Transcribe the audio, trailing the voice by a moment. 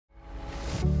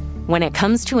When it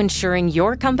comes to ensuring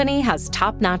your company has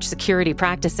top-notch security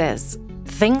practices,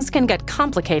 things can get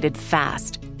complicated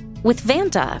fast. With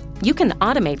Vanta, you can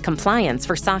automate compliance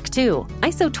for SOC 2,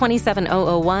 ISO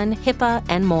 27001, HIPAA,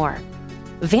 and more.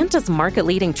 Vanta's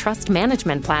market-leading trust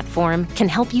management platform can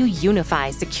help you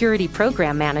unify security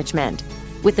program management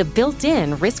with a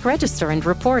built-in risk register and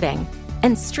reporting,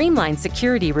 and streamline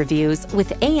security reviews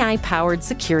with AI-powered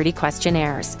security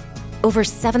questionnaires. Over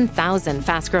 7,000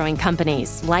 fast-growing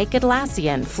companies like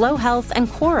Atlassian, Flow Health, and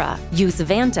Quora use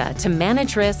Vanta to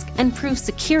manage risk and prove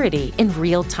security in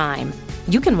real time.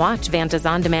 You can watch Vanta's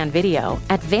on-demand video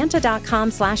at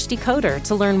vanta.com/decoder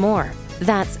to learn more.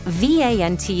 That's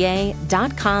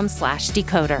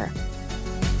vanta.com/decoder.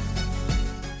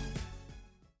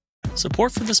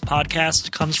 Support for this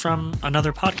podcast comes from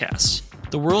another podcast.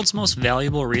 The world's most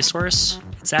valuable resource,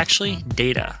 it's actually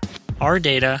data. Our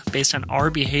data, based on our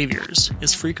behaviors,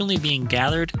 is frequently being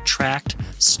gathered, tracked,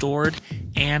 stored,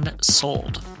 and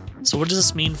sold. So what does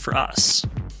this mean for us?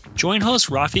 Join host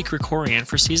Rafi Krikorian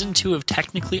for Season 2 of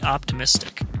Technically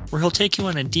Optimistic, where he'll take you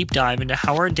on a deep dive into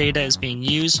how our data is being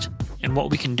used and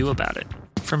what we can do about it.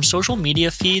 From social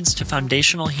media feeds to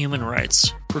foundational human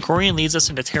rights, Krikorian leads us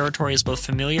into territories both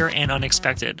familiar and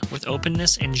unexpected, with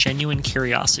openness and genuine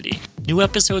curiosity. New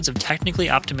episodes of Technically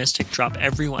Optimistic drop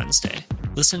every Wednesday.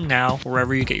 Listen now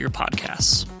wherever you get your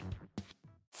podcasts.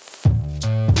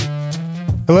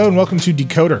 Hello and welcome to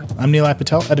Decoder. I'm Nilay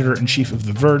Patel, editor-in-chief of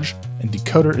The Verge, and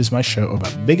Decoder is my show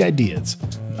about big ideas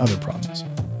and other problems.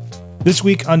 This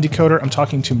week on Decoder, I'm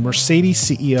talking to Mercedes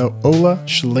CEO Ola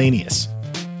Källenius.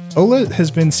 Ola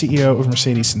has been CEO of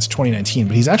Mercedes since 2019,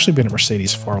 but he's actually been at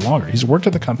Mercedes far longer. He's worked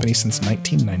at the company since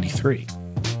 1993.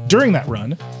 During that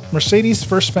run, Mercedes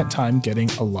first spent time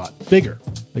getting a lot bigger.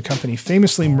 The company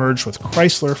famously merged with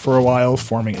Chrysler for a while,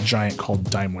 forming a giant called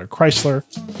Daimler Chrysler,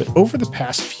 but over the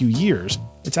past few years,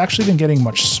 it's actually been getting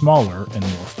much smaller and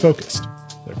more focused.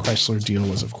 The Chrysler deal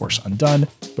was, of course, undone,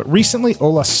 but recently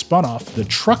Ola spun off the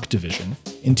truck division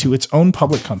into its own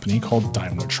public company called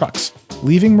Daimler Trucks,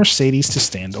 leaving Mercedes to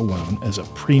stand alone as a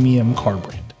premium car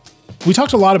brand. We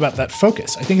talked a lot about that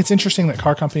focus. I think it's interesting that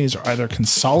car companies are either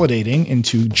consolidating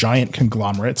into giant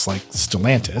conglomerates like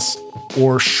Stellantis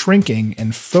or shrinking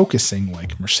and focusing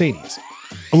like Mercedes.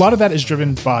 A lot of that is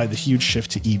driven by the huge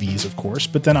shift to EVs, of course,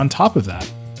 but then on top of that,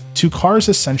 to cars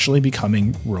essentially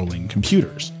becoming rolling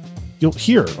computers. You'll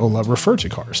hear Ola refer to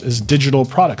cars as digital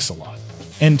products a lot,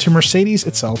 and to Mercedes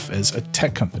itself as a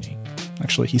tech company.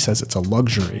 Actually, he says it's a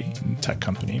luxury tech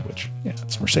company, which, yeah,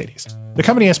 it's Mercedes. The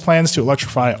company has plans to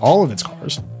electrify all of its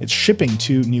cars. It's shipping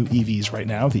 2 new EVs right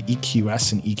now, the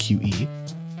EQS and EQE.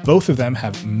 Both of them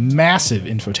have massive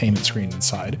infotainment screens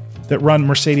inside that run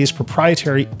Mercedes'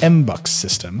 proprietary MBUX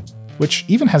system, which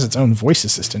even has its own voice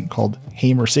assistant called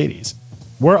Hey Mercedes.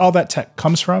 Where all that tech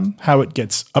comes from, how it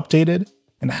gets updated,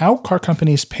 and how car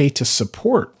companies pay to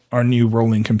support our new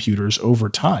rolling computers over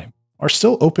time are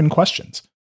still open questions.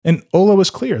 And Ola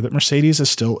was clear that Mercedes is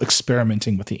still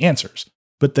experimenting with the answers,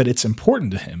 but that it's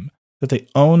important to him that they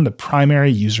own the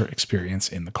primary user experience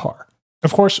in the car.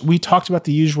 Of course, we talked about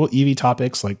the usual EV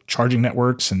topics like charging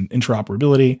networks and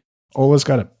interoperability. Ola's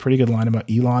got a pretty good line about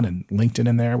Elon and LinkedIn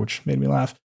in there, which made me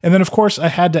laugh. And then, of course, I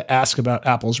had to ask about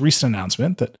Apple's recent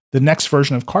announcement that the next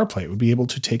version of CarPlay would be able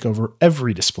to take over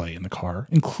every display in the car,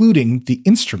 including the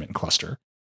instrument cluster.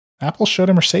 Apple showed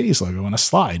a Mercedes logo on a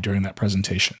slide during that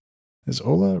presentation. Is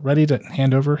Ola ready to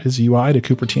hand over his UI to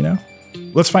Cupertino?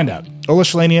 Let's find out. Ola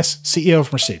Källenius, CEO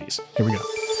of Mercedes. Here we go.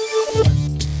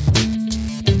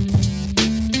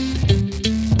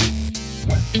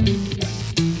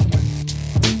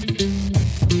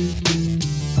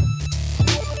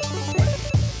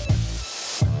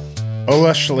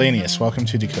 Ola Källenius, welcome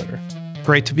to Decoder.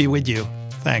 Great to be with you.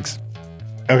 Thanks.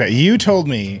 Okay, you told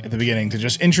me at the beginning to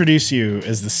just introduce you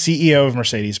as the CEO of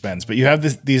Mercedes-Benz, but you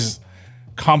have these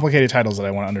complicated titles that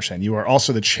I want to understand. You are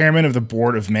also the chairman of the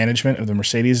board of management of the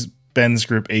Mercedes-Benz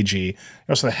Group AG. You're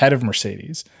also the head of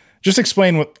Mercedes. Just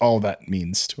explain what all that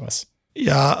means to us.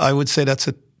 Yeah, I would say that's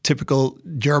a typical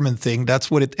German thing.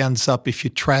 That's what it ends up if you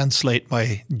translate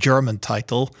my German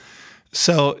title.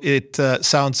 So it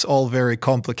sounds all very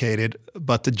complicated,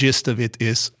 but the gist of it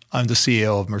is I'm the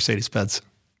CEO of Mercedes-Benz.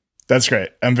 That's great.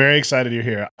 I'm very excited you're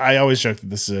here. I always joke that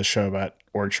this is a show about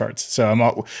org charts.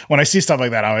 So when I see stuff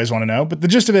like that, I always want to know. But the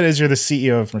gist of it is you're the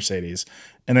CEO of Mercedes,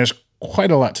 and there's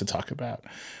quite a lot to talk about.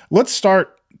 Let's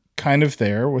start kind of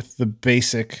there with the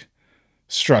basic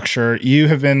structure. You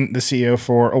have been the CEO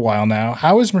for a while now.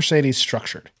 How is Mercedes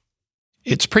structured?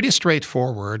 It's pretty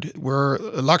straightforward. We're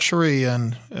a luxury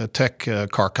and a tech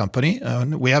car company.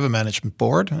 We have a management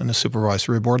board and a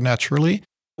supervisory board, naturally.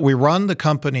 We run the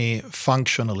company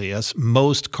functionally, as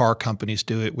most car companies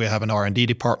do it. We have an R&D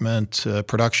department,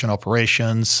 production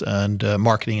operations, and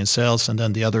marketing and sales, and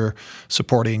then the other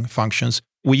supporting functions.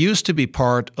 We used to be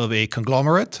part of a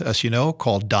conglomerate, as you know,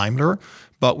 called Daimler,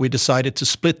 but we decided to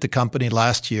split the company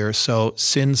last year. So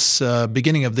since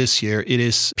beginning of this year, it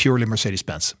is purely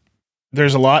Mercedes-Benz.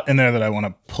 There's a lot in there that I want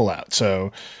to pull out.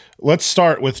 So let's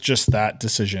start with just that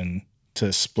decision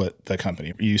to split the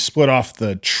company. You split off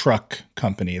the truck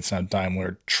company. It's now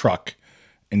Daimler Truck,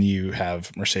 and you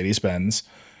have Mercedes-Benz.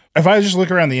 If I just look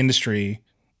around the industry,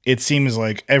 it seems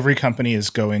like every company is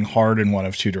going hard in one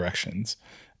of two directions.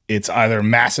 It's either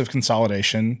massive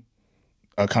consolidation.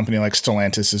 A company like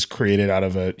Stellantis is created out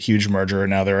of a huge merger, and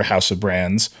now they're a house of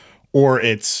brands, or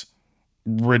it's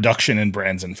reduction in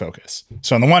brands and focus.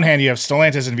 So on the one hand, you have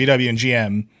Stellantis and VW and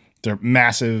GM. They're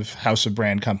massive house of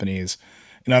brand companies.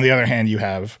 And on the other hand, you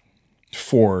have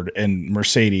Ford and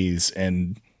Mercedes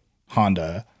and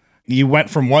Honda. You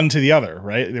went from one to the other,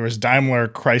 right? There was Daimler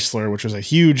Chrysler, which was a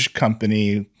huge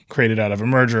company created out of a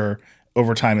merger.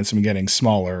 Over time, it's been getting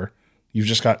smaller. You've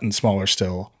just gotten smaller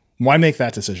still. Why make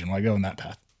that decision? Why go in that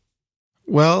path?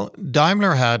 Well,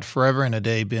 Daimler had forever and a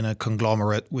day been a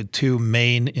conglomerate with two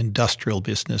main industrial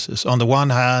businesses. On the one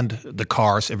hand, the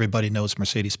cars, everybody knows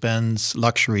Mercedes-Benz,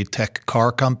 luxury tech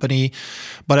car company.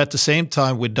 But at the same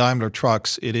time, with Daimler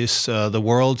Trucks, it is the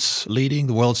world's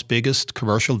biggest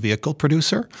commercial vehicle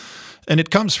producer. And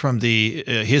it comes from the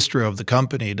history of the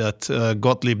company that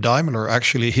Gottlieb Daimler,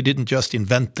 actually, he didn't just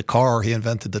invent the car, he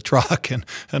invented the truck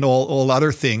and all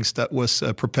other things that was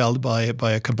propelled by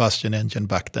a combustion engine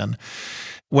back then.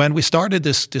 When we started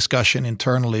this discussion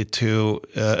internally to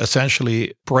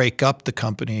essentially break up the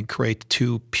company and create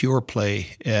two pure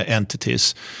play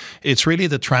entities, it's really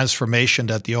the transformation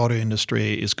that the auto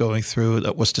industry is going through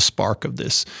that was the spark of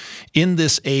this. In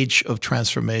this age of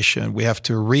transformation, we have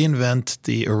to reinvent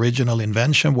the original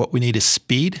invention. What we need is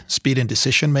speed in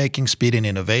decision making, speed in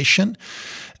innovation.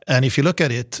 And if you look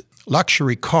at it,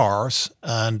 luxury cars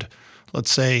and let's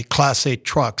say Class 8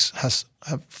 trucks have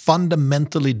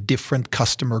fundamentally different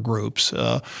customer groups.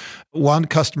 One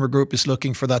customer group is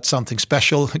looking for that something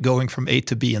special, going from A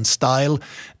to B in style.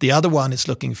 The other one is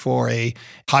looking for a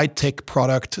high-tech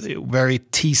product, very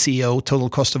TCO, total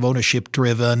cost of ownership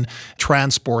driven,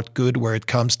 transport good where it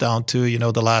comes down to,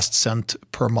 the last cent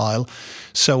per mile.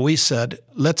 So we said,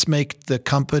 let's make the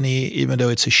company, even though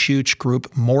it's a huge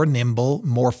group, more nimble,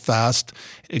 more fast,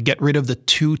 get rid of the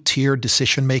two-tier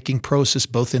decision-making process,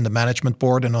 both in the management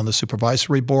board and on the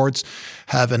supervisory boards,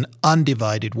 have an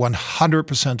undivided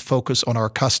 100% focus on our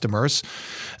customers.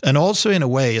 And also in a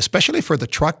way, especially for the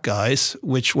truck guys,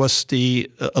 which was a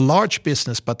large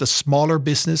business, but the smaller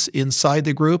business inside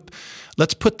the group,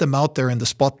 let's put them out there in the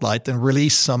spotlight and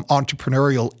release some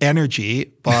entrepreneurial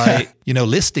energy by,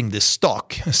 listing this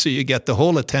stock. So you get the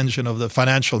whole attention of the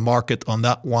financial market on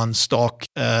that one stock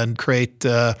and create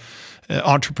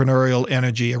entrepreneurial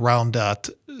energy around that.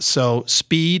 So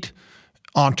speed,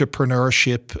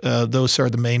 entrepreneurship, those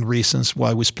are the main reasons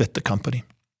why we split the company.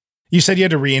 You said you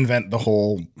had to reinvent the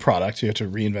whole product. You had to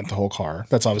reinvent the whole car.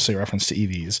 That's obviously a reference to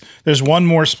EVs. There's one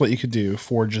more split you could do.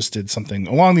 Ford just did something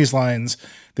along these lines.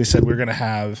 They said we're going to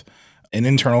have an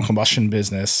internal combustion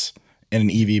business and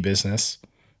an EV business,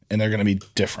 and they're going to be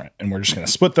different. And we're just going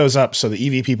to split those up so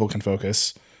the EV people can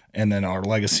focus, and then our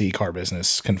legacy car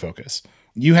business can focus.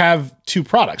 You have two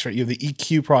products, right? You have the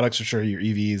EQ products, which are your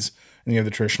EVs, and you have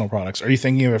the traditional products. Are you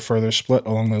thinking of a further split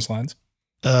along those lines?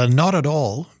 Not at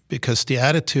all, because the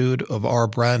attitude of our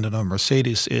brand and of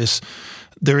Mercedes is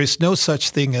there is no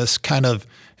such thing as kind of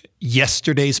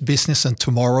yesterday's business and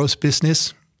tomorrow's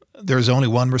business. There's only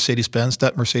one Mercedes-Benz.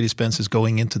 That Mercedes-Benz is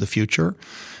going into the future.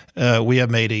 We have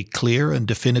made a clear and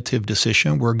definitive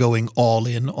decision. We're going all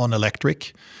in on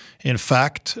electric. In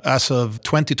fact, as of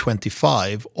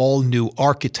 2025, all new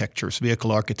architectures,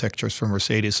 vehicle architectures from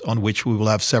Mercedes, on which we will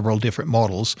have several different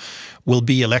models, will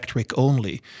be electric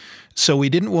only. So we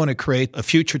didn't want to create a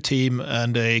future team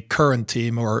and a current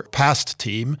team or past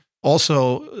team.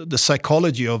 Also, the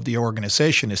psychology of the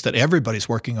organization is that everybody's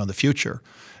working on the future,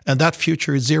 and that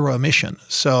future is zero emission.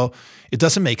 So it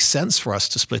doesn't make sense for us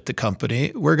to split the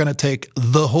company. We're going to take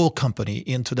the whole company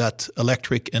into that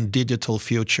electric and digital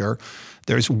future.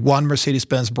 There's one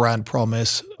Mercedes-Benz brand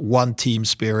promise, one team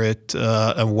spirit,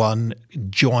 and one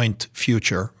joint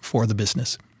future for the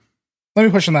business. Let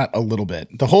me push on that a little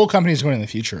bit. The whole company is going in the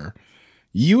future.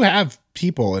 You have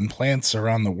people in plants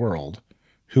around the world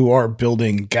who are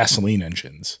building gasoline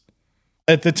engines.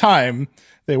 At the time,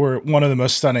 they were one of the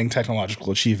most stunning technological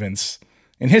achievements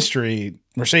in history.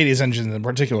 Mercedes engines in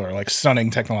particular are like stunning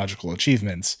technological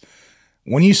achievements.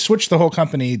 When you switch the whole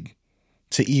company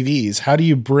to EVs, how do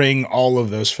you bring all of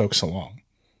those folks along?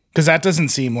 Because that doesn't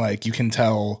seem like you can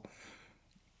tell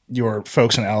your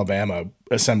folks in Alabama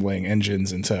assembling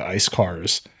engines into ICE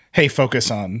cars, hey, focus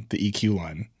on the EQ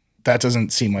line. That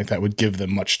doesn't seem like that would give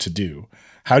them much to do.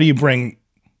 How do you bring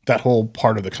that whole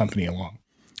part of the company along?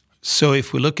 So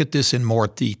if we look at this in more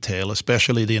detail,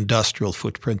 especially the industrial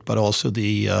footprint, but also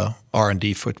the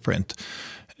R&D footprint,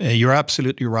 you're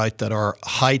absolutely right that our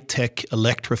high-tech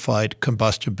electrified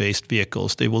combustion-based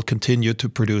vehicles, they will continue to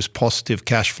produce positive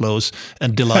cash flows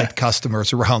and delight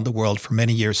customers around the world for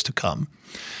many years to come.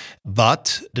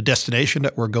 But the destination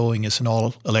that we're going is an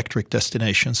all-electric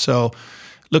destination. So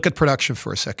look at production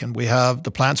for a second. We have the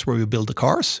plants where we build the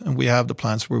cars, and we have the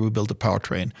plants where we build the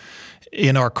powertrain.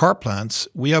 In our car plants,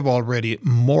 we have already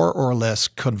more or less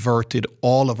converted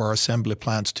all of our assembly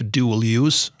plants to dual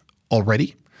use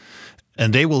already.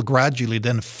 And they will gradually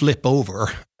then flip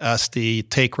over as the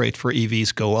take rate for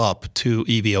EVs go up to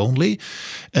EV only.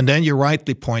 And then you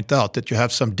rightly point out that you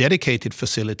have some dedicated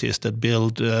facilities that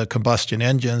build combustion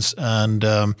engines and,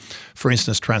 for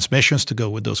instance, transmissions to go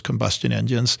with those combustion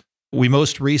engines. We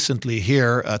most recently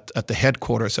here at the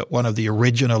headquarters at one of the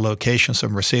original locations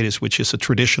of Mercedes, which is a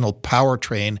traditional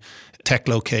powertrain tech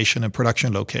location and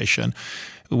production location,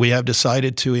 we have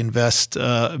decided to invest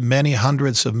many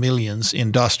hundreds of millions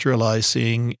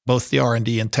industrializing both the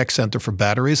R&D and tech center for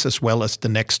batteries as well as the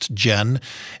next gen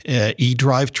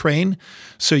e-drive train.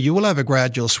 So you will have a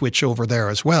gradual switch over there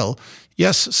as well.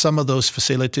 Yes, some of those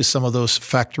facilities, some of those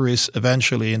factories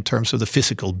eventually in terms of the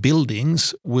physical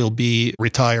buildings will be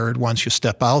retired once you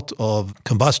step out of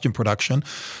combustion production,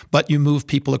 but you move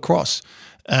people across.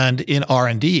 And in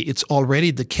R&D, it's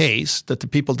already the case that the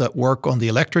people that work on the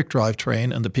electric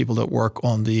drivetrain and the people that work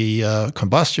on the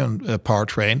combustion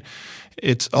powertrain,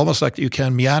 it's almost like you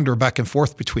can meander back and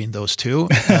forth between those two.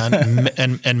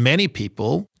 And many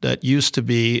people that used to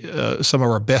be some of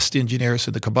our best engineers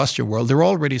in the combustion world, they're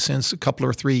already since a couple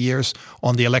or 3 years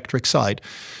on the electric side.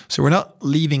 So we're not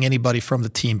leaving anybody from the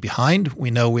team behind.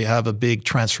 We know we have a big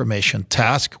transformation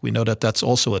task. We know that that's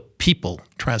also a people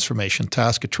transformation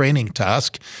task, a training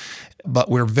task. But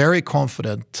we're very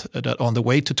confident that on the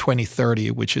way to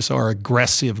 2030, which is our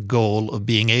aggressive goal of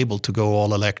being able to go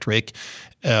all electric,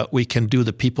 we can do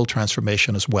the people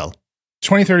transformation as well.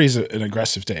 2030 is an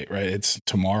aggressive date, right? It's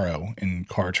tomorrow in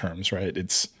car terms, right?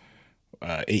 It's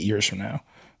 8 years from now.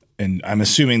 And I'm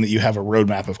assuming that you have a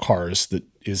roadmap of cars that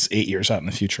is 8 years out in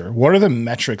the future. What are the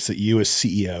metrics that you as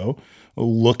CEO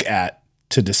look at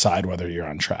to decide whether you're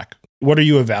on track? What are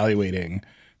you evaluating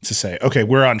to say, okay,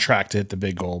 we're on track to hit the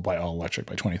big goal by all electric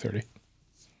by 2030?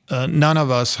 None of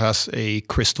us has a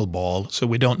crystal ball, so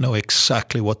we don't know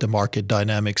exactly what the market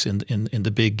dynamics in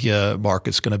the big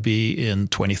market's going to be in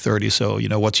 2030. So,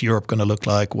 what's Europe going to look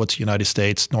like? What's United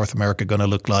States, North America going to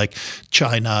look like?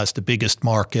 China is the biggest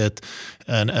market,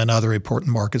 and other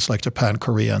important markets like Japan,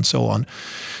 Korea, and so on.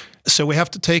 So we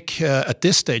have to take, at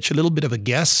this stage, a little bit of a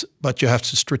guess, but you have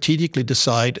to strategically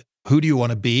decide who do you want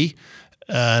to be.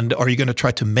 And are you going to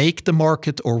try to make the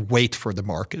market or wait for the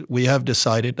market? We have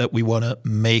decided that we want to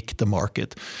make the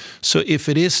market. So if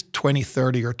it is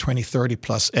 2030 or 2030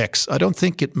 plus X, I don't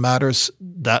think it matters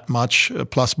that much,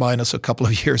 plus minus a couple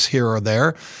of years here or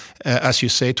there. As you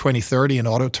say, 2030 in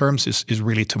auto terms is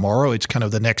really tomorrow. It's kind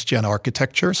of the next gen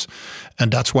architectures.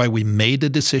 And that's why we made the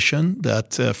decision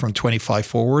that from 25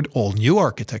 forward, all new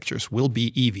architectures will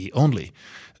be EV only.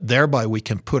 Thereby, we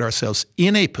can put ourselves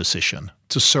in a position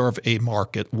to serve a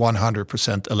market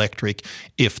 100% electric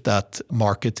if that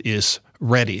market is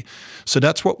ready. So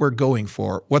that's what we're going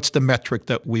for. What's the metric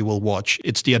that we will watch?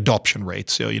 It's the adoption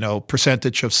rate. So,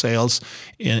 percentage of sales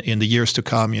in the years to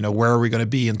come, where are we going to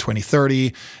be in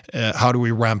 2030? How do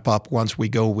we ramp up once we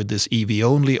go with this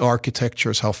EV-only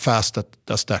architectures? How fast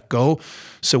does that go?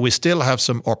 So we still have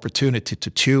some opportunity to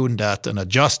tune that and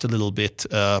adjust a little bit,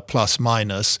 plus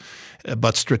minus.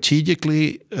 But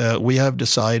strategically, we have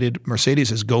decided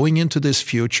Mercedes is going into this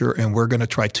future and we're going to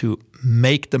try to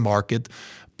make the market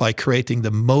by creating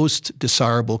the most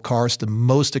desirable cars, the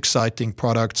most exciting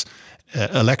products,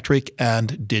 electric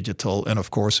and digital, and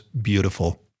of course,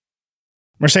 beautiful.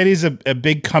 Mercedes is a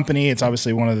big company. It's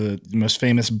obviously one of the most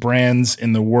famous brands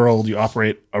in the world. You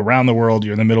operate around the world.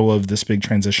 You're in the middle of this big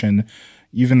transition.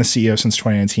 You've been the CEO since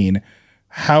 2019.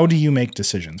 How do you make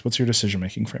decisions? What's your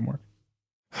decision-making framework?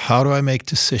 How do I make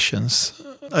decisions?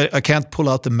 I can't pull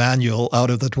out the manual out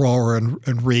of the drawer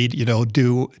and read,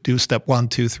 do step 1,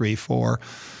 2, 3, 4.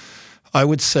 I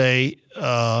would say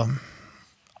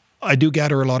I do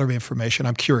gather a lot of information.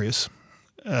 I'm curious.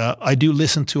 I do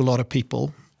listen to a lot of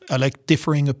people. I like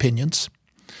differing opinions.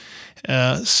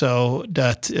 so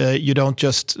that you don't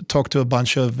just talk to a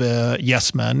bunch of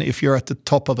yes men. If you're at the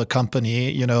top of a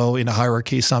company, in a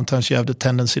hierarchy, sometimes you have the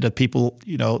tendency that people,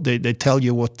 they tell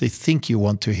you what they think you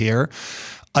want to hear.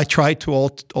 I try to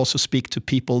also speak to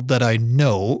people that I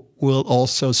know will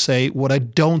also say what I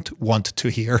don't want to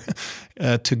hear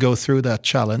to go through that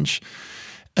challenge.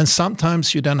 And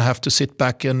sometimes you then have to sit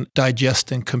back and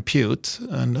digest and compute.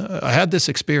 And I had this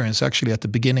experience actually at the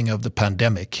beginning of the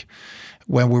pandemic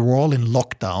when we were all in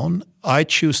lockdown. I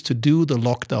choose to do the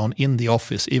lockdown in the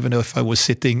office, even if I was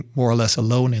sitting more or less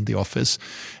alone in the office,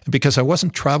 because I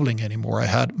wasn't traveling anymore. I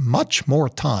had much more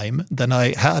time than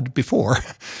I had before.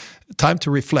 Time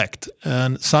to reflect.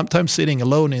 And sometimes sitting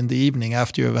alone in the evening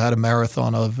after you've had a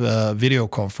marathon of video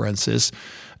conferences,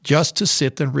 just to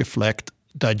sit and reflect,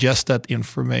 digest that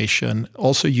information,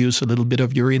 also use a little bit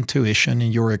of your intuition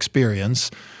and your experience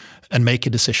and make a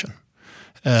decision.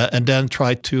 And then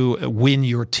try to win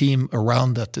your team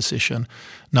around that decision.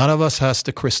 None of us has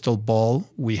the crystal ball.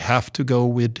 We have to go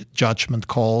with judgment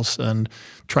calls and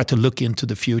try to look into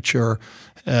the future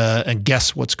and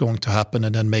guess what's going to happen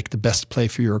and then make the best play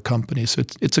for your company. So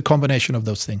it's a combination of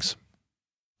those things.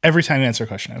 Every time you answer a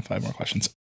question, I have 5 more questions.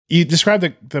 You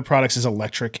described the products as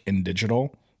electric and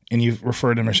digital, and you've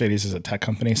referred to Mercedes as a tech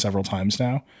company several times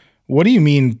now. What do you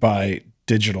mean by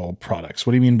digital products?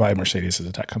 What do you mean by Mercedes as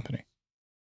a tech company?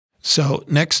 So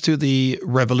next to the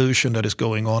revolution that is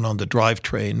going on the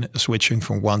drivetrain, switching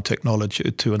from one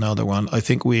technology to another one, I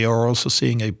think we are also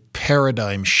seeing a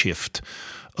paradigm shift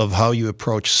of how you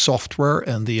approach software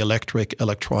and the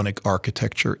electronic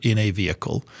architecture in a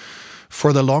vehicle.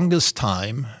 For the longest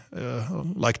time,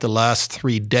 like the last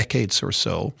 3 decades or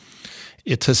so,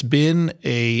 it has been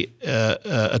a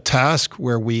task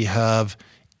where we have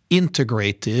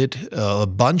integrated a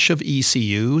bunch of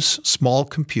ECUs, small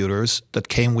computers that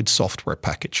came with software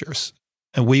packagers.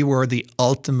 And we were the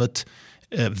ultimate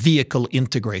vehicle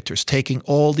integrators, taking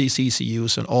all these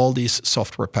ECUs and all these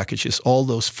software packages, all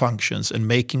those functions, and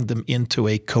making them into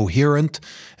a coherent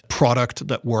product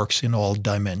that works in all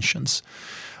dimensions.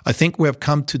 I think we have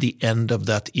come to the end of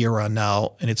that era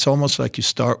now, and it's almost like you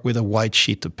start with a white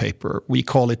sheet of paper. We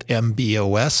call it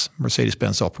MBOS,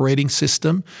 Mercedes-Benz Operating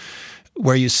System,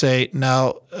 where you say,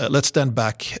 now let's stand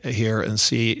back here and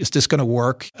see, is this going to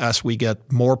work as we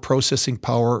get more processing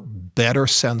power, better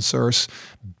sensors,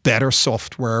 better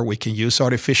software? We can use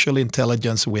artificial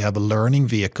intelligence. We have a learning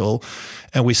vehicle.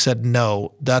 And we said,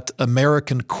 no, that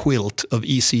American quilt of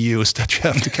ECUs that you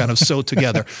have to kind of sew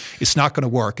together, it's not going to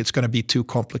work. It's going to be too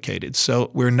complicated.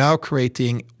 So we're now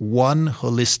creating one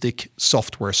holistic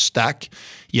software stack.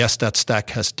 Yes, that stack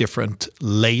has different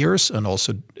layers and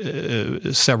also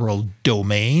several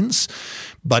domains,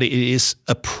 but it is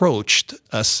approached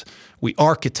as we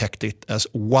architect it as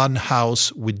one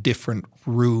house with different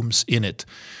rooms in it.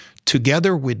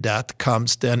 Together with that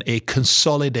comes then a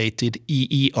consolidated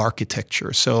EE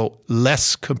architecture. So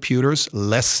less computers,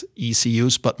 less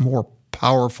ECUs, but more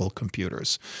powerful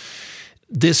computers.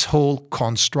 This whole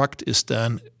construct is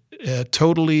then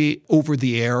totally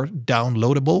over-the-air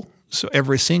downloadable. So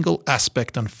every single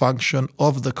aspect and function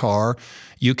of the car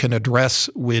you can address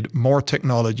with more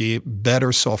technology,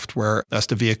 better software as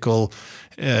the vehicle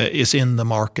is in the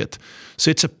market.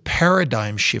 So it's a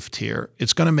paradigm shift here.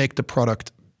 It's going to make the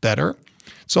product better.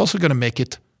 It's also going to make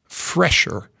it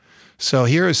fresher. So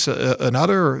here's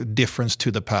another difference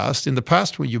to the past. In the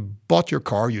past, when you bought your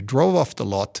car, you drove off the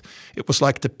lot, it was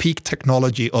like the peak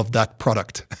technology of that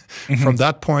product. Mm-hmm. From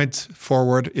that point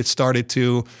forward, it started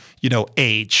to,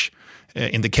 age.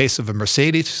 In the case of a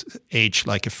Mercedes, age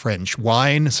like a French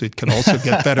wine, so it can also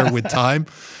get better with time.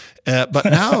 But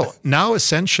now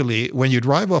essentially, when you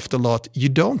drive off the lot, you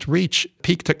don't reach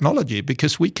peak technology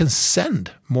because we can send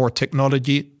more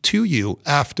technology to you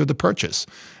after the purchase.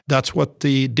 That's what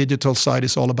the digital side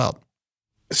is all about.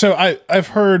 So I've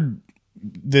heard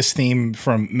this theme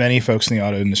from many folks in the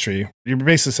auto industry. You're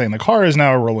basically saying the car is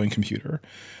now a rolling computer.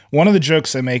 One of the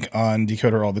jokes I make on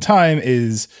Decoder all the time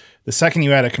is the second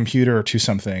you add a computer to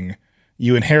something,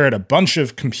 you inherit a bunch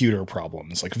of computer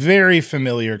problems, like very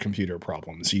familiar computer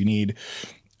problems. You need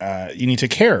to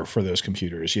care for those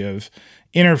computers. You have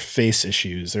interface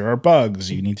issues. There are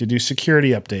bugs. You need to do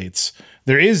security updates.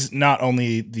 There is not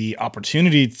only the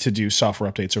opportunity to do software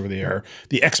updates over the air,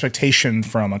 the expectation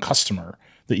from a customer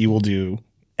that you will do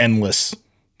endless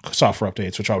software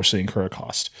updates, which obviously incur a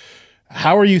cost.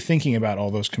 How are you thinking about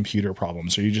all those computer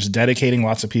problems? Are you just dedicating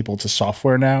lots of people to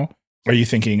software now? Are you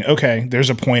thinking, okay, there's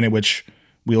a point at which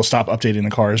we'll stop updating the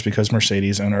cars because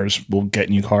Mercedes owners will get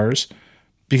new cars?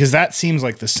 Because that seems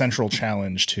like the central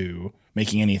challenge to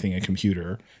making anything a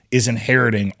computer is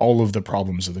inheriting all of the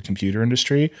problems of the computer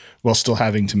industry while still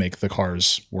having to make the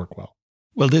cars work well.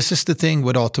 Well, this is the thing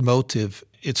with automotive.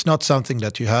 It's not something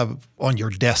that you have on your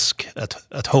desk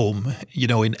at home,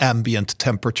 in ambient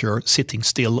temperature, sitting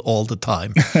still all the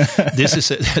time.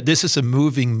 This is a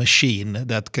moving machine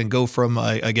that can go from,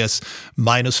 I guess,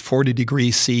 minus 40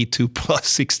 degrees C to plus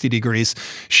 60 degrees,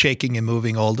 shaking and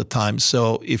moving all the time.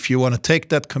 So if you want to take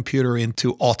that computer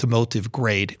into automotive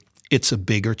grade, it's a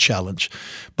bigger challenge.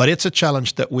 But it's a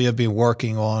challenge that we have been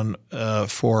working on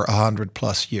for 100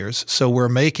 plus years. So we're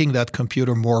making that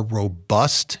computer more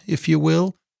robust, if you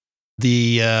will.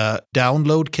 The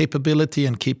download capability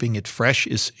and keeping it fresh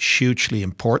is hugely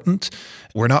important.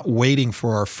 We're not waiting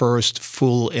for our first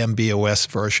full MB.OS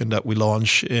version that we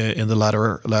launch in the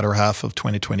latter half of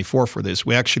 2024 for this.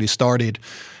 We actually started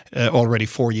already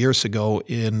 4 years ago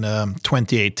in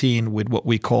 2018 with what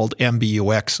we called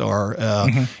MB.UX, our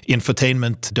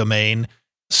infotainment domain.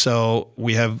 So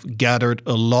we have gathered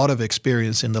a lot of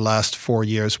experience in the last 4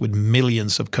 years with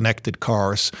millions of connected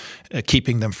cars,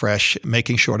 keeping them fresh,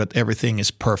 making sure that everything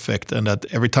is perfect, and that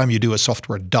every time you do a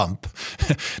software dump,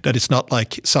 that it's not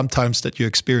like sometimes that you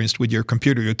experienced with your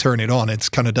computer, you turn it on, it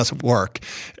kind of doesn't work.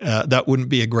 That wouldn't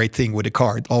be a great thing with a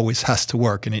car. It always has to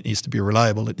work, and it needs to be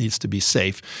reliable. It needs to be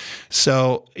safe.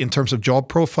 So in terms of job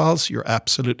profiles, you're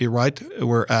absolutely right.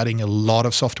 We're adding a lot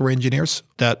of software engineers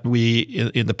that we,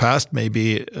 in the past,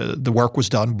 maybe the work was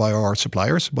done by our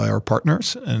suppliers, by our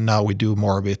partners, and now we do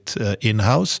more of it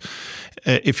in-house.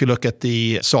 If you look at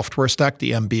the software stack,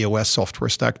 the MB.OS software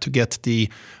stack, to get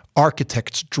the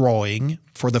architect's drawing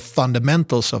for the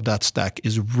fundamentals of that stack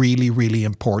is really, really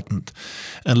important.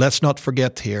 And let's not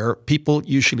forget here, people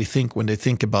usually think when they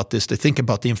think about this, they think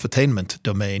about the infotainment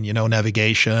domain,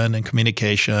 navigation and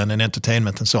communication and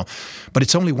entertainment and so on. But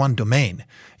it's only one domain.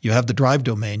 You have the drive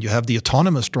domain, you have the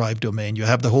autonomous drive domain, you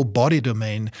have the whole body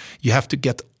domain. You have to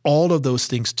get all of those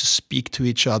things to speak to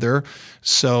each other.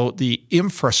 So the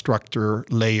infrastructure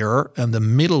layer and the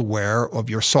middleware of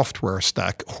your software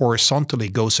stack horizontally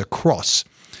goes across.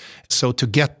 So to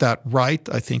get that right,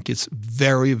 I think it's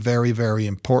very, very, very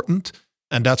important.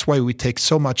 And that's why we take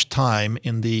so much time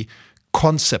in the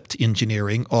concept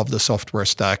engineering of the software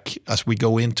stack as we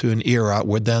go into an era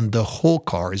where then the whole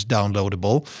car is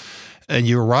downloadable. And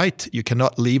you're right, you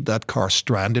cannot leave that car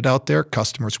stranded out there.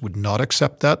 Customers would not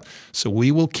accept that. So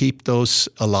we will keep those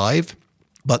alive.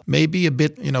 But maybe a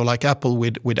bit, like Apple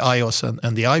with iOS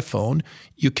and the iPhone,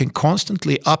 you can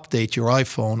constantly update your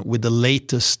iPhone with the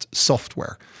latest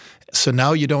software. So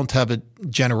now you don't have a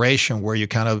generation where you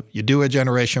do a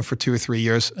generation for 2 or 3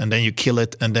 years and then you kill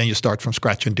it and then you start from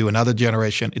scratch and do another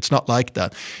generation. It's not like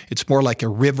that. It's more like a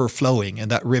river flowing,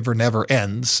 and that river never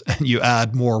ends, and you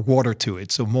add more water to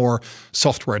it. So more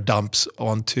software dumps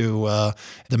onto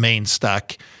the main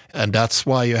stack. And that's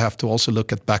why you have to also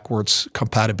look at backwards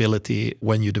compatibility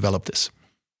when you develop this.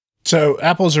 So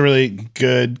Apple's a really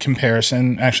good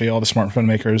comparison. Actually, all the smartphone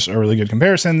makers are really good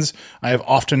comparisons. I have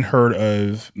often heard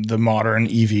of the modern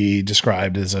EV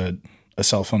described as a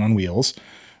cell phone on wheels.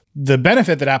 The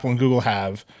benefit that Apple and Google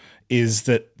have is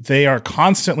that they are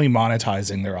constantly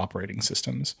monetizing their operating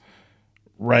systems,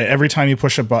 right? Every time you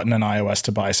push a button on iOS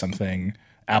to buy something,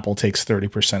 Apple takes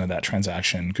 30% of that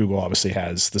transaction. Google obviously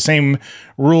has the same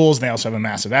rules. They also have a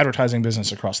massive advertising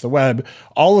business across the web.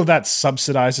 All of that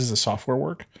subsidizes the software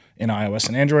work in iOS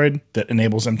and Android that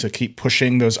enables them to keep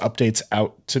pushing those updates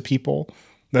out to people.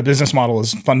 The business model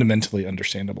is fundamentally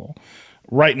understandable.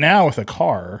 Right now with a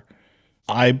car,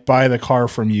 I buy the car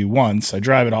from you once, I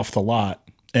drive it off the lot,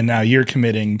 and now you're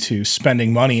committing to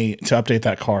spending money to update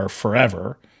that car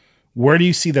forever. Where do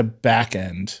you see the back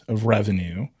end of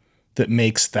revenue that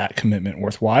makes that commitment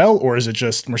worthwhile? Or is it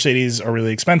just Mercedes are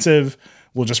really expensive,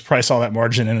 we'll just price all that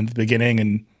margin in at the beginning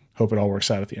and hope it all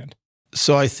works out at the end?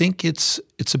 So I think it's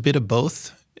a bit of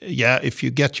both. Yeah, if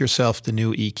you get yourself the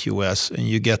new EQS and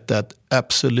you get that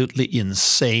absolutely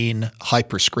insane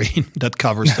hyperscreen that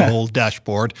covers the whole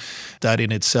dashboard, that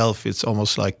in itself it's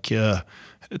almost like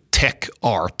tech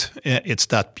art. It's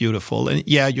that beautiful. And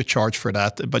yeah, you charge for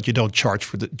that, but you don't charge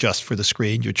for just for the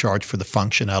screen. You charge for the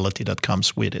functionality that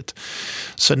comes with it.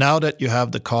 So now that you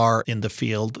have the car in the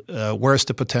field, where's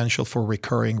the potential for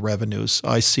recurring revenues?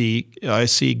 I see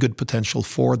good potential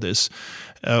for this.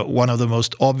 One of the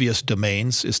most obvious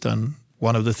domains is then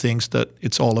one of the things that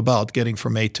it's all about, getting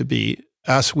from A to B.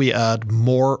 As we add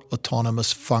more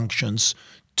autonomous functions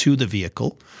to the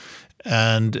vehicle,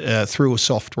 And through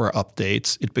software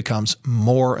updates, it becomes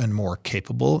more and more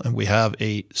capable. And we have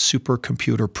a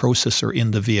supercomputer processor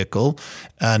in the vehicle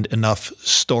and enough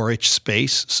storage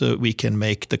space so we can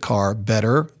make the car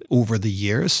better over the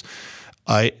years.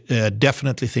 I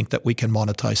definitely think that we can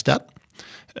monetize that.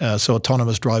 So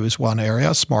autonomous drive is one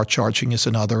area. Smart charging is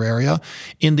another area.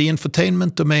 In the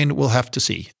infotainment domain, we'll have to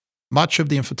see. Much of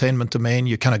the infotainment domain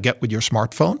you kind of get with your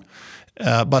smartphone.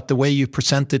 But the way you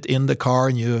present it in the car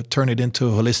and you turn it into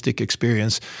a holistic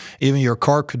experience, even your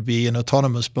car could be in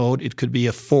autonomous mode. It could be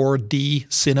a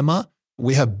 4D cinema.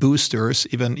 We have boosters,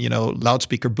 even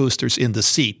loudspeaker boosters in the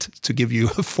seat to give you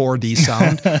a 4D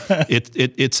sound.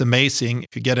 It's amazing.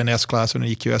 If you get an S-Class or an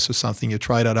EQS or something, you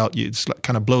try that out, it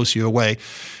kind of blows you away.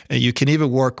 And you can even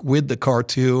work with the car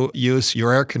to use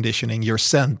your air conditioning, your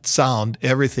scent, sound,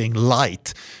 everything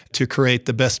light to create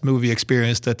the best movie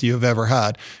experience that you've ever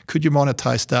had. Could you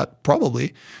monetize that?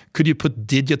 Probably. Could you put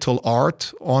digital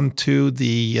art onto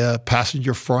the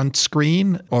passenger front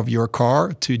screen of your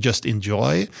car to just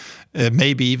enjoy?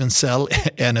 Maybe even sell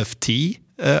NFT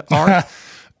art?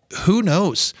 Who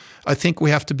knows? I think we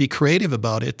have to be creative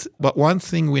about it. But one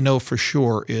thing we know for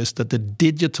sure is that the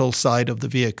digital side of the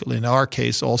vehicle, in our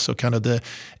case also kind of the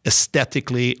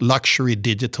aesthetically luxury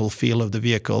digital feel of the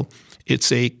vehicle,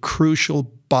 it's a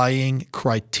crucial buying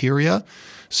criteria.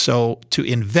 So to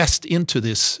invest into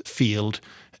this field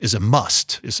is a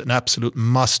must, is an absolute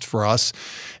must for us.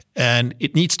 And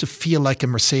it needs to feel like a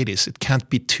Mercedes. It can't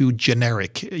be too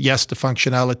generic. Yes, the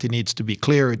functionality needs to be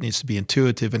clear. It needs to be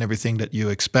intuitive and everything that you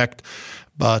expect.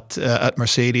 But at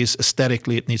Mercedes,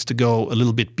 aesthetically, it needs to go a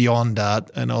little bit beyond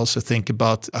that and also think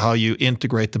about how you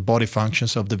integrate the body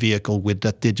functions of the vehicle with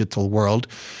that digital world.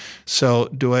 So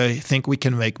do I think we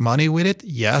can make money with it?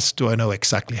 Yes. Do I know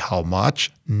exactly how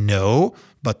much? No.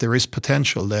 But there is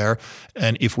potential there.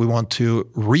 And if we want to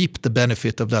reap the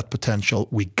benefit of that potential,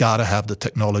 we got to have the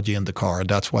technology in the car. And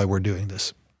that's why we're doing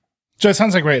this. So it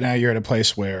sounds like right now you're at a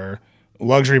place where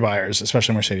luxury buyers,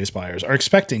 especially Mercedes buyers, are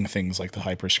expecting things like the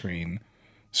hyperscreen.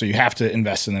 So you have to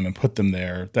invest in them and put them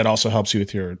there. That also helps you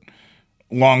with your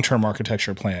long-term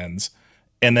architecture plans.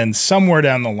 And then somewhere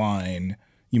down the line,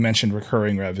 you mentioned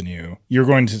recurring revenue. You're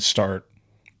going to start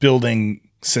building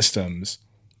systems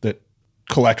that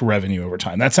collect revenue over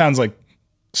time. That sounds like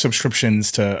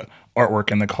subscriptions to artwork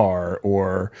in the car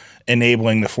or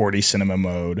enabling the 4D cinema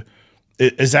mode.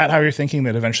 Is that how you're thinking,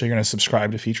 that eventually you're going to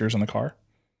subscribe to features in the car?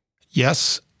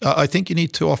 Yes. I think you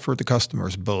need to offer the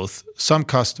customers both. Some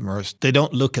customers, they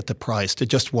don't look at the price. They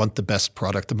just want the best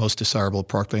product, the most desirable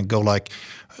product, and go like,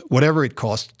 whatever it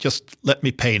costs, just let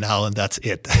me pay now and that's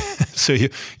it. So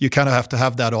you kind of have to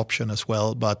have that option as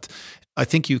well. But I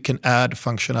think you can add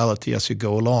functionality as you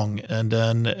go along. And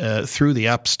then through the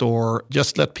App Store,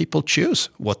 just let people choose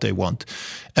what they want.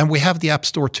 And we have the App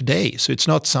Store today, so it's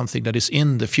not something that is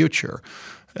in the future.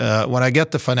 When I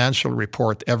get the financial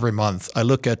report every month, I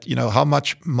look at, how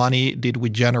much money did we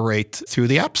generate through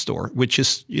the App Store, which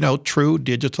is, true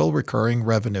digital recurring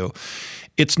revenue.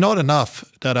 It's not enough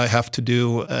that I have to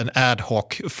do an ad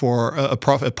hoc for a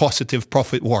positive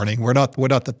profit warning. We're not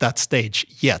at that stage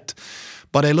yet.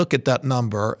 But I look at that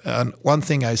number, and one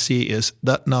thing I see is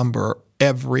that number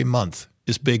every month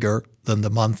is bigger than the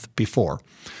month before.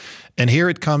 And here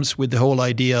it comes with the whole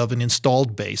idea of an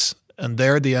installed base. And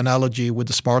there the analogy with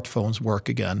the smartphones work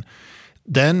again.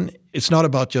 Then it's not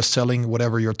about just selling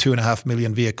whatever your 2.5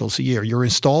 million vehicles a year. Your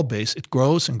install base, it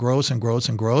grows and grows and grows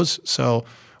and grows. So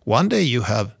one day you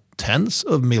have tens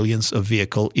of millions of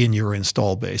vehicles in your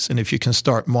install base. And if you can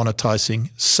start monetizing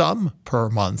some per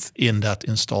month in that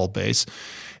install base,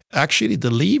 actually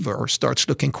the lever starts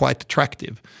looking quite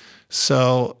attractive.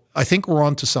 So I think we're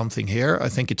onto something here. I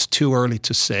think it's too early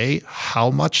to say how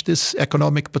much this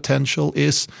economic potential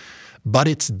is. But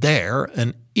it's there,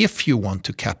 and if you want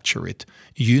to capture it,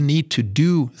 you need to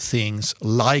do things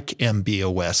like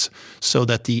MB.OS so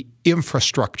that the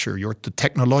infrastructure, the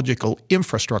technological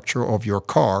infrastructure of your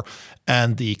car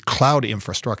and the cloud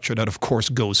infrastructure that, of course,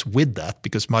 goes with that,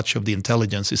 because much of the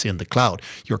intelligence is in the cloud.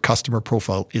 Your customer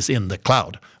profile is in the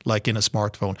cloud, like in a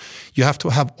smartphone. You have to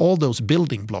have all those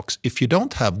building blocks. If you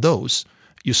don't have those,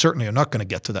 you certainly are not going to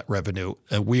get to that revenue.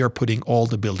 We are putting all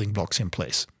the building blocks in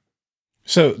place.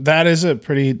 So that is a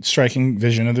pretty striking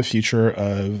vision of the future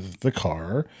of the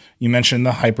car. You mentioned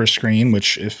the hyperscreen,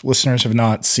 which if listeners have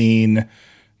not seen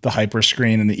the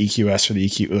hyperscreen in the EQS or the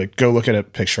EQ, go look at a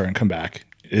picture and come back.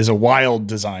 It is a wild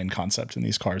design concept in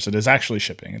these cars. It is actually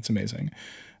shipping. It's amazing.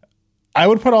 I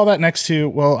would put all that next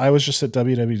to, I was just at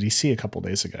WWDC a couple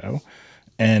days ago,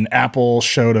 and Apple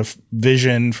showed a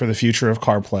vision for the future of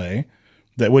CarPlay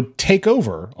that would take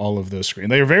over all of those screens.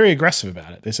 They were very aggressive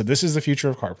about it. They said, this is the future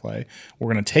of CarPlay.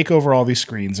 We're going to take over all these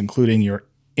screens, including your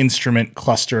instrument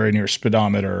cluster and your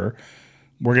speedometer.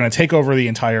 We're going to take over the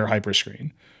entire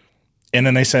hyperscreen. And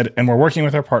then they said, and we're working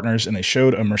with our partners, and they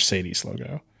showed a Mercedes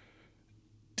logo.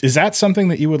 Is that something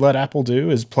that you would let Apple do,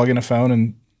 is plug in a phone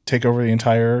and take over the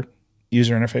entire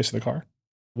user interface of the car?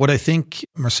 What I think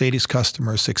Mercedes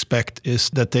customers expect is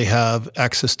that they have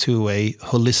access to a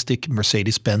holistic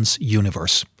Mercedes-Benz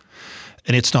universe.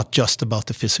 And it's not just about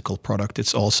the physical product,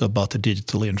 it's also about the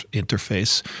digital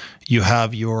interface. You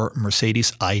have your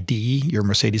Mercedes ID, your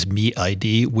Mercedes Me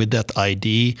ID. With that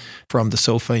ID, from the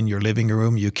sofa in your living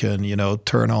room, you can,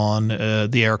 turn on the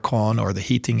aircon or the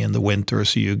heating in the winter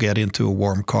so you get into a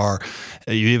warm car.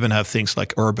 You even have things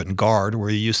like Urban Guard,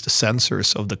 where you use the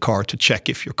sensors of the car to check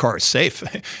if your car is safe.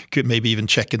 Could maybe even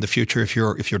check in the future if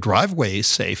your driveway is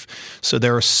safe. So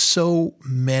there are so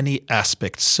many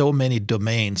aspects, so many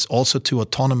domains, also to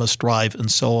autonomous drive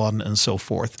and so on and so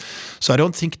forth. So I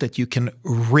don't think that you can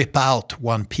rip out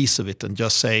one piece of it and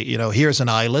just say, here's an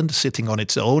island sitting on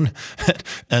its own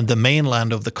and the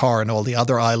mainland of the car and all the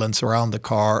other islands around the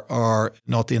car are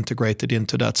not integrated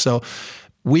into that. So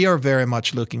we are very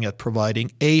much looking at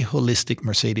providing a holistic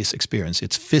Mercedes experience.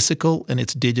 It's physical and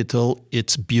it's digital,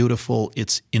 it's beautiful,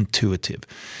 it's intuitive.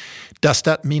 Does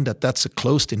that mean that that's a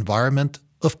closed environment?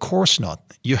 Of course not.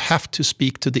 You have to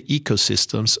speak to the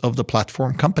ecosystems of the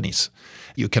platform companies.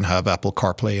 You can have Apple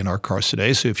CarPlay in our cars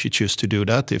today, so if you choose to do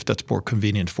that, if that's more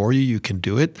convenient for you, you can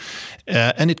do it.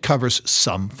 And it covers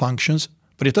some functions,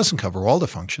 but it doesn't cover all the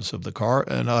functions of the car.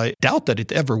 And I doubt that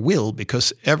it ever will,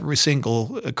 because every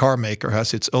single car maker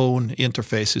has its own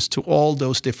interfaces to all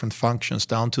those different functions,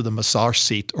 down to the massage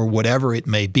seat or whatever it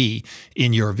may be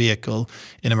in your vehicle.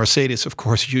 In a Mercedes, of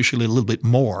course, usually a little bit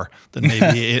more than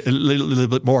maybe a little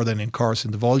bit more than in cars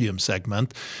in the volume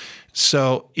segment.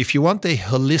 So if you want a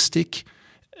holistic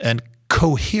and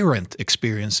coherent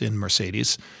experience in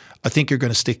Mercedes, I think you're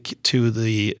going to stick to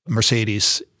the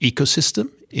Mercedes ecosystem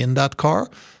in that car,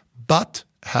 but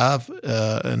have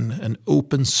an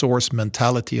open source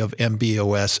mentality of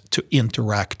MB.OS to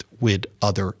interact with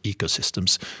other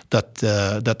ecosystems that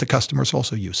the customers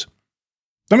also use.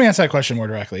 Let me answer that question more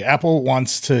directly. Apple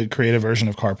wants to create a version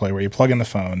of CarPlay where you plug in the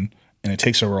phone and it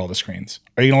takes over all the screens.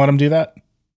 Are you going to let them do that?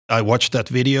 I watched that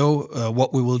video.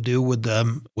 What we will do with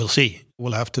them, we'll see.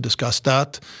 We'll have to discuss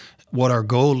that. What our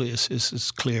goal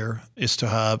is clear, is to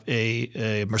have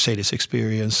a Mercedes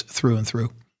experience through and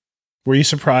through. Were you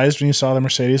surprised when you saw the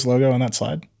Mercedes logo on that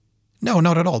slide? No,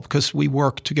 not at all, because we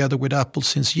work together with Apple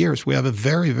since years. We have a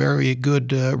very, very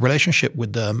good relationship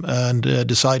with them, and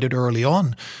decided early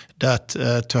on that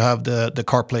to have the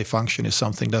CarPlay function is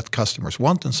something that customers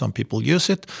want, and some people use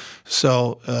it.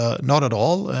 So not at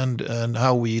all, and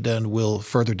how we then will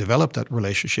further develop that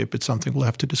relationship, it's something we'll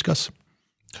have to discuss.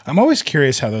 I'm always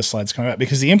curious how those slides come about,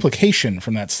 because the implication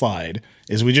from that slide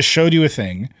is we just showed you a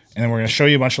thing, and then we're going to show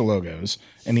you a bunch of logos.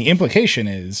 And the implication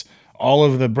is all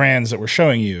of the brands that we're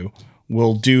showing you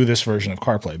will do this version of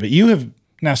CarPlay. But you have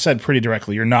now said pretty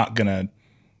directly you're not going to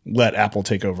let Apple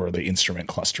take over the instrument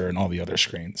cluster and all the other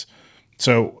screens.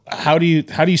 So how do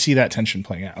you see that tension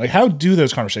playing out? Like, how do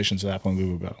those conversations with Apple and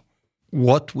Google go?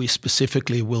 What we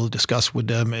specifically will discuss with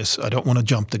them is, I don't want to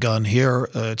jump the gun here.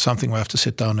 It's something we have to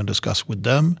sit down and discuss with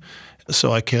them.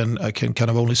 So I can kind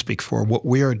of only speak for what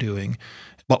we are doing.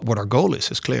 But what our goal is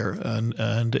clear. And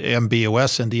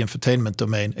MB.OS and the infotainment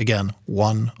domain, again,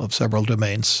 one of several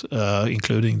domains,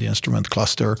 including the instrument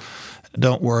cluster.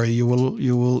 Don't worry, you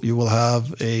will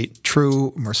have a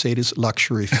true Mercedes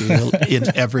luxury feel in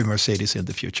every Mercedes in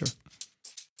the future.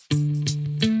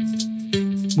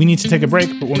 We need to take a break,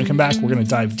 but when we come back, we're going to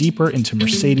dive deeper into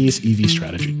Mercedes' EV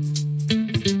strategy.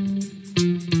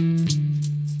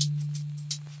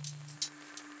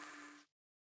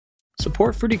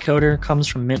 Support for Decoder comes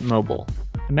from Mint Mobile.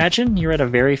 Imagine you're at a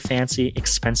very fancy,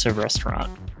 expensive restaurant,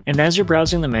 and as you're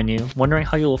browsing the menu, wondering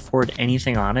how you'll afford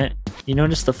anything on it, you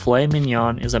notice the filet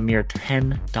mignon is a mere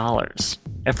 $10.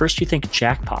 At first you think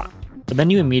jackpot, but then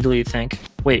you immediately think,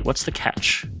 wait, what's the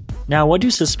catch? Now, what do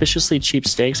suspiciously cheap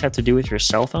steaks have to do with your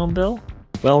cell phone bill?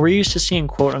 Well, we're used to seeing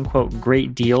quote-unquote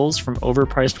great deals from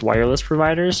overpriced wireless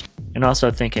providers, and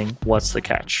also thinking, what's the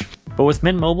catch? But with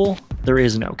Mint Mobile, there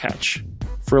is no catch.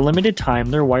 For a limited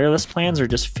time, their wireless plans are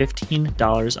just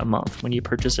 $15 a month when you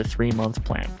purchase a 3-month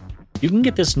plan. You can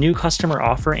get this new customer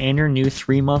offer and your new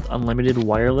 3-month unlimited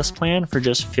wireless plan for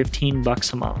just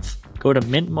 $15 a month. Go to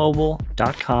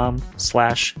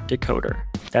mintmobile.com/decoder.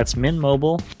 That's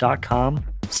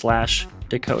mintmobile.com/decoder.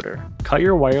 Decoder. Cut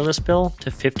your wireless bill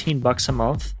to $15 a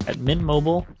month at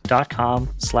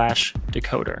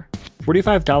mintmobile.com/decoder.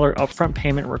 $45 upfront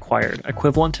payment required,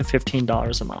 equivalent to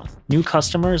 $15 a month. New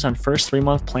customers on first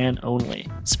 3-month plan only.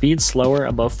 Speed slower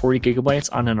above 40 gigabytes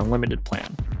on an unlimited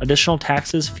plan. Additional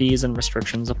taxes, fees, and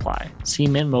restrictions apply. See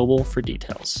Mint Mobile for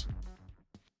details.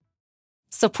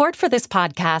 Support for this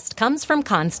podcast comes from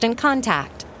Constant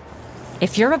Contact.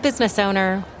 If you're a business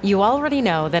owner, you already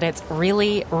know that it's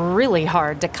really, really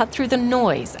hard to cut through the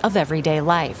noise of everyday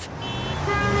life.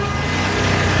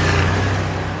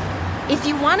 If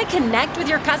you want to connect with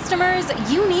your customers,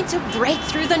 you need to break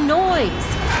through the noise.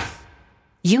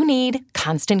 You need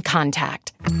Constant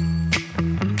Contact.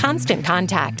 Constant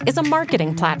Contact is a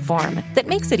marketing platform that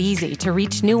makes it easy to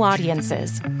reach new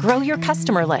audiences, grow your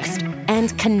customer list,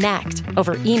 and connect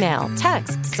over email,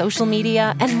 text, social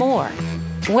media, and more.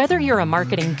 Whether you're a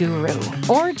marketing guru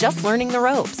or just learning the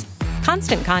ropes,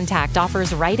 Constant Contact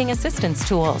offers writing assistance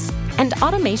tools and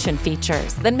automation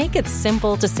features that make it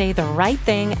simple to say the right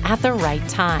thing at the right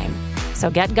time.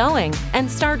 So get going and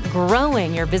start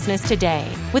growing your business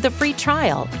today with a free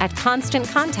trial at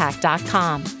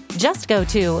ConstantContact.com. Just go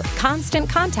to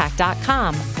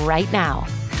ConstantContact.com right now.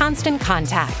 Constant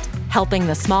Contact, helping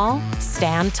the small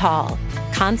stand tall.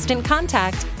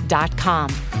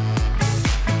 ConstantContact.com.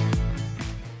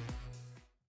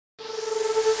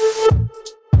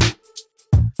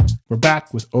 We're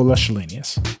back with Ola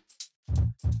Källenius.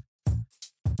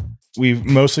 We've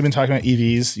mostly been talking about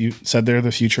EVs. You said they're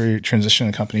the future, you're transitioning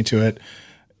the company to it.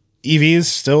 EVs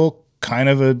still kind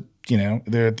of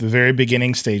they're at the very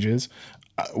beginning stages.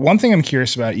 One thing I'm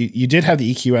curious about, you did have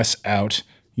the EQS out.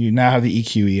 You now have the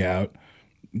EQE out.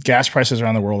 Gas prices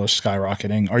around the world are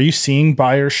skyrocketing. Are you seeing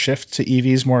buyers shift to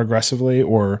EVs more aggressively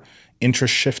or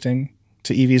interest shifting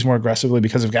to EVs more aggressively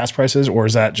because of gas prices, or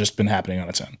has that just been happening on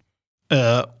its own?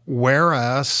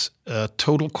 Whereas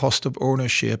total cost of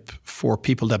ownership for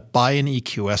people that buy an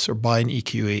EQS or buy an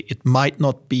EQE, it might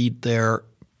not be their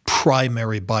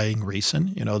primary buying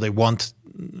reason. They want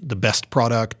the best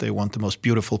product. They want the most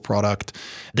beautiful product.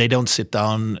 They don't sit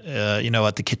down,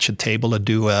 at the kitchen table and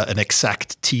do an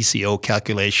exact TCO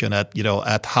calculation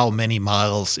at how many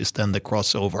miles is then the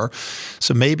crossover.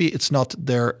 So maybe it's not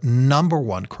their number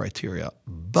one criteria,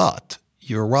 but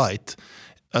you're right.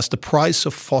 As the price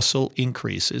of fossil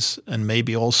increases and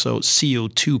maybe also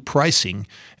CO2 pricing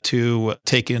to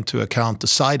take into account the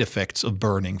side effects of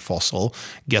burning fossil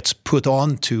gets put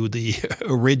on to the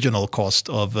original cost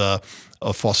of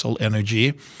fossil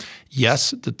energy,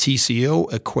 yes, the TCO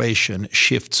equation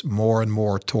shifts more and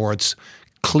more towards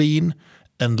clean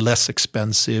and less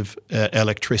expensive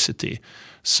electricity.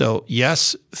 So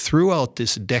yes, throughout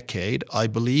this decade, I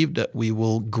believe that we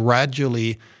will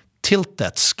gradually tilt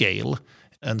that scale.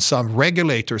 And some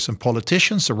regulators and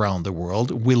politicians around the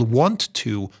world will want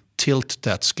to tilt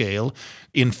that scale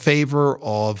in favor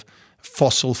of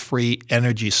fossil-free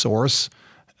energy source,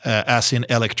 as in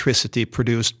electricity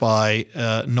produced by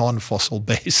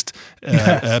non-fossil-based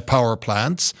power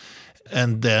plants.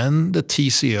 And then the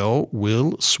TCO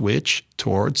will switch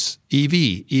towards EV,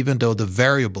 even though the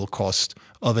variable cost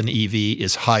of an EV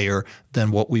is higher than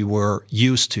what we were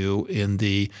used to in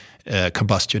the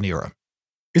combustion era.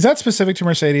 Is that specific to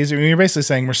Mercedes? I mean, you're basically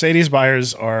saying Mercedes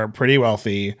buyers are pretty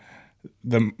wealthy.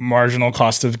 The marginal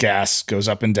cost of gas goes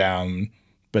up and down,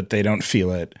 but they don't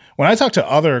feel it. When I talk to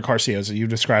other car CEOs, you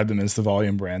described them as the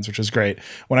volume brands, which is great.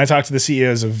 When I talk to the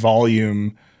CEOs of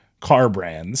volume car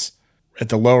brands at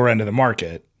the lower end of the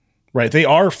market, right, they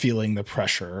are feeling the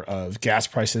pressure of gas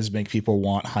prices make people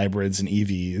want hybrids and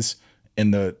EVs,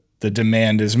 and the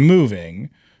demand is moving,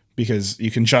 because you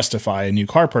can justify a new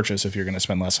car purchase if you're going to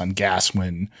spend less on gas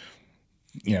when,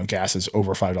 gas is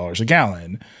over $5 a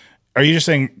gallon. Are you just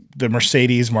saying the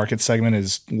Mercedes market segment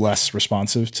is less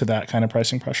responsive to that kind of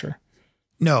pricing pressure?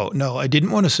 No, I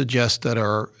didn't want to suggest that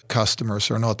our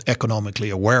customers are not economically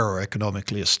aware or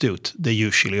economically astute. They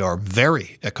usually are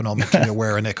very economically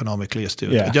aware and economically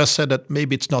astute. Yeah. I just said that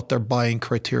maybe it's not their buying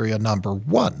criteria number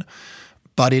one.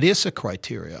 But it is a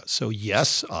criteria. So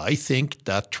yes, I think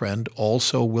that trend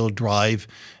also will drive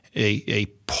a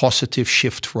positive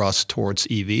shift for us towards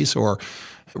EVs, or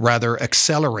rather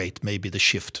accelerate maybe the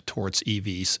shift towards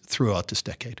EVs throughout this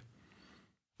decade.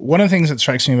 One of the things that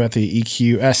strikes me about the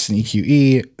EQS and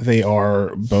EQE, they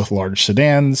are both large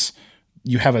sedans.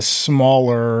 You have a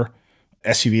smaller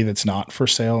SUV that's not for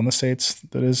sale in the States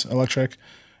that is electric.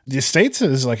 The States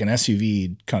is like an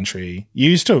SUV country.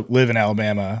 You used to live in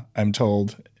Alabama, I'm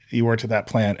told. You worked at that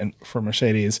plant for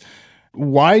Mercedes.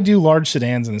 Why do large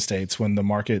sedans in the States when the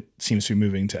market seems to be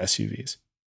moving to SUVs?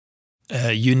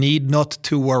 You need not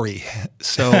to worry.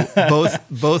 So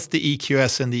both the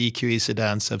EQS and the EQE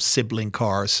sedans have sibling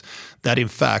cars that, in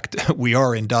fact, we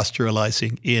are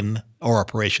industrializing in our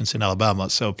operations in Alabama,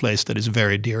 so a place that is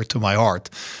very dear to my heart.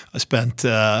 I spent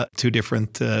 2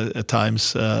 different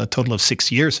times, a total of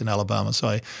 6 years in Alabama, so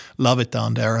I love it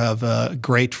down there. I have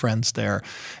great friends there.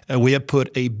 We have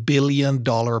put $1 billion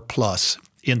plus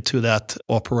into that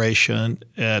operation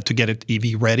to get it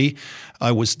EV ready.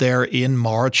 I was there in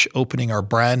March opening our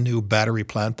brand new battery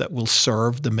plant that will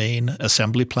serve the main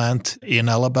assembly plant in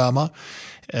Alabama.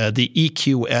 The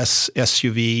EQS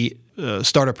SUV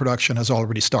startup production has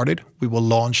already started. We will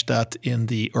launch that in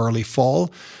the early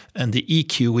fall. And the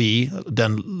EQE,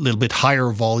 then a little bit higher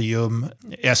volume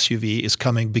SUV, is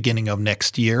coming beginning of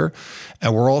next year.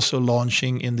 And we're also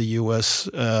launching in the US,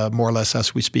 more or less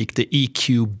as we speak, the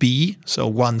EQB, so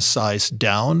one size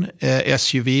down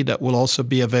SUV that will also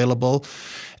be available.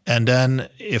 And then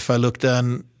if I look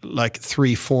then like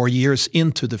 3-4 years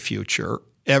into the future,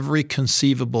 every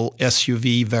conceivable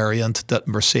SUV variant that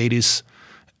Mercedes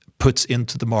puts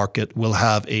into the market will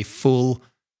have a full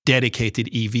dedicated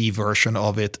EV version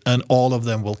of it, and all of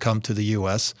them will come to the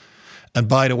US. And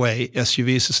by the way,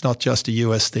 SUVs is not just a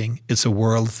US thing, it's a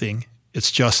world thing.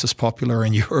 It's just as popular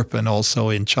in Europe and also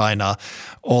in China,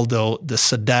 although the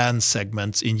sedan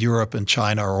segments in Europe and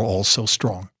China are also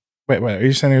strong. Wait, are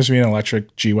you saying there's going to be an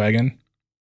electric G-Wagon?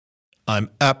 I'm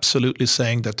absolutely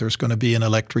saying that there's going to be an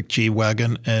electric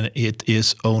G-Wagon, and it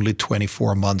is only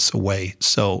 24 months away.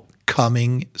 So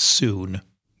coming soon.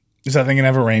 Is that thing going to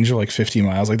have a range of like 50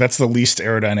 miles? Like that's the least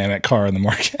aerodynamic car in the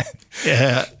market.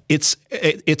 Its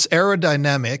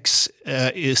aerodynamics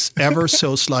is ever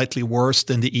so slightly worse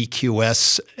than the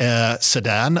EQS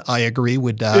sedan. I agree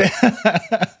with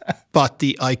that. But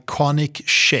the iconic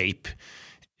shape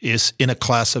is in a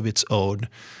class of its own.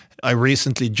 I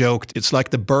recently joked, it's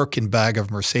like the Birkin bag of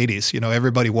Mercedes. You know,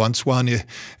 everybody wants one.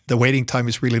 The waiting time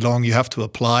is really long. You have to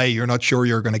apply. You're not sure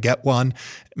you're going to get one.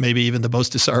 Maybe even the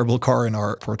most desirable car in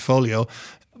our portfolio.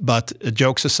 But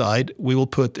jokes aside, we will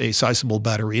put a sizable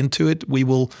battery into it. We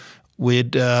will,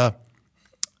 with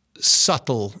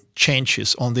subtle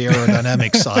changes on the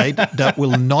aerodynamic side that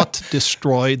will not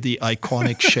destroy the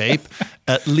iconic shape,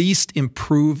 at least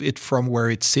improve it from where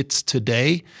it sits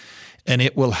today. And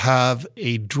it will have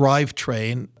a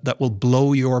drivetrain that will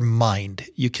blow your mind.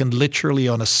 You can literally,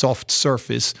 on a soft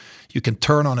surface, you can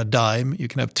turn on a dime. You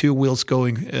can have 2 wheels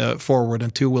going forward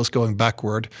and 2 wheels going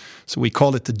backward. So we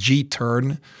call it the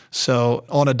G-turn. So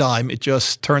on a dime, it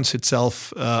just turns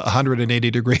itself 180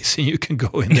 degrees and you can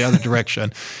go in the other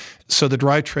direction. So the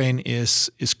drivetrain is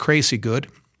crazy good.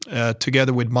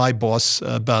 Together with my boss,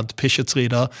 Bernd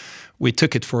Pischetsrieder, we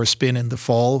took it for a spin in the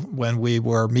fall when we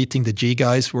were meeting the G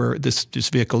guys, where this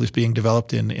vehicle is being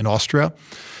developed in Austria.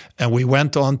 And we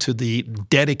went on to the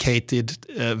dedicated,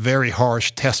 very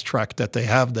harsh test track that they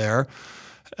have there.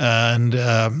 And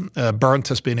Bernd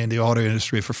has been in the auto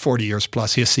industry for 40 years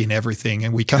plus. He has seen everything.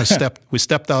 And we kind of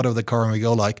stepped out of the car and we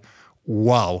go like,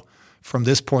 wow, from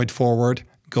this point forward,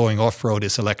 going off-road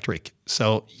is electric.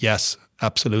 So yes,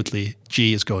 absolutely,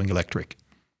 G is going electric.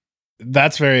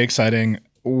 That's very exciting.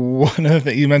 One of the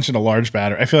things, you mentioned a large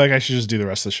battery. I feel like I should just do the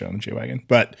rest of the show on the G-Wagon,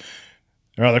 but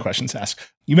there are other questions to ask.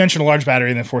 You mentioned a large battery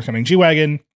in the forthcoming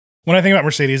G-Wagon. When I think about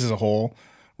Mercedes as a whole,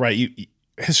 right, you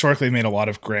historically made a lot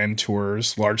of grand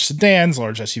tours, large sedans,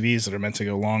 large SUVs that are meant to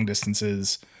go long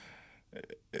distances.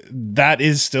 That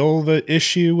is still the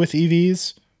issue with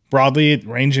EVs. Broadly,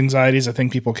 range anxieties I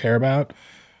think people care about.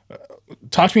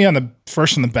 Talk to me on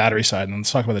the battery side, and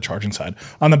let's talk about the charging side.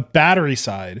 On the battery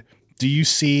side, do you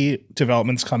see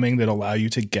developments coming that allow you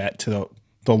to get to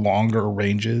the longer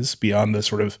ranges beyond the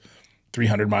sort of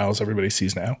 300 miles everybody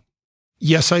sees now?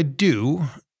 Yes, I do.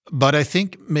 But I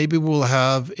think maybe we'll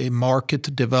have a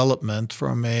market development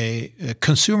from a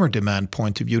consumer demand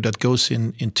point of view that goes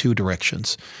in 2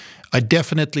 directions. I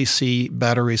definitely see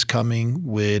batteries coming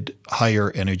with higher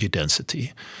energy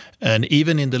density. And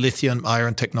even in the lithium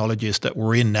ion technologies that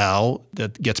we're in now,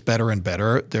 that gets better and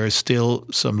better, there is still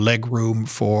some leg room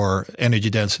for energy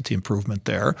density improvement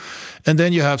there. And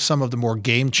then you have some of the more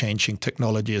game-changing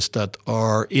technologies that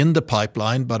are in the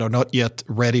pipeline but are not yet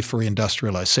ready for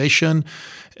industrialization.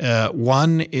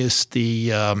 One is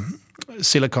the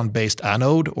silicon-based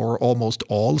anode, or almost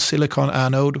all silicon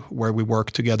anode, where we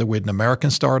work together with an American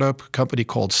startup company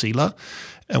called Sila.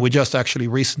 And we just actually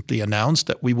recently announced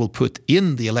that we will put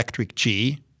in the electric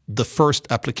G the first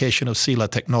application of SELA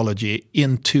technology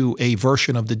into a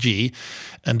version of the G,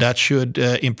 and that should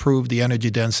improve the energy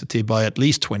density by at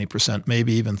least 20%,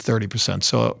 maybe even 30%.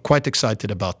 So quite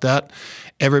excited about that.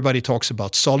 Everybody talks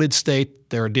about solid state.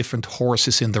 There are different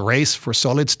horses in the race for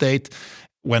solid state.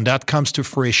 When that comes to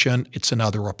fruition, it's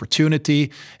another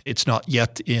opportunity. It's not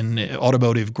yet in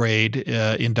automotive grade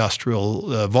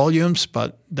industrial volumes,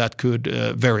 but that could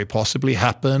very possibly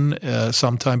happen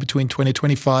sometime between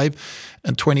 2025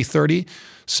 and 2030.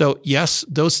 So yes,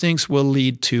 those things will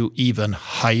lead to even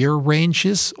higher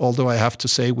ranges, although I have to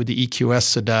say with the EQS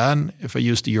sedan, if I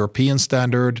use the European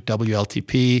standard,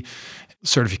 WLTP,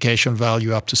 certification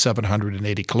value up to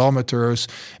 780 kilometers,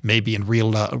 maybe in real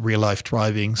life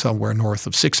driving somewhere north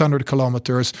of 600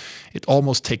 kilometers. It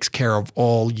almost takes care of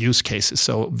all use cases.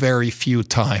 So very few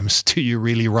times do you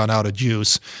really run out of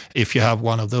juice if you have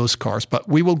one of those cars. But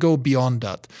we will go beyond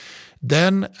that.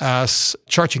 Then as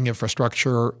charging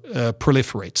infrastructure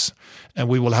proliferates, and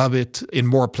we will have it in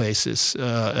more places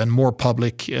and more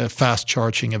public fast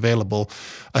charging available,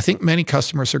 I think many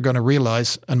customers are going to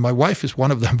realize, and my wife is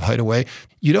one of them, by the way,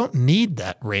 you don't need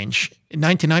that range.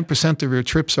 99% of your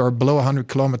trips are below 100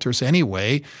 kilometers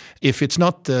anyway. If it's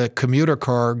not the commuter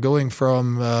car going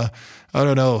from,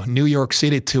 New York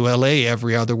City to LA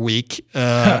every other week,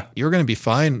 you're going to be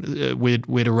fine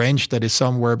with a range that is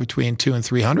somewhere between 200 and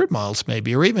 300 miles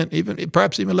maybe, or even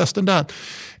perhaps even less than that.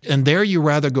 And there you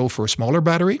rather go for a smaller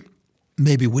battery,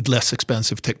 maybe with less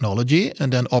expensive technology,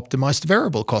 and then optimize the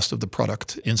variable cost of the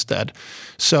product instead.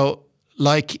 So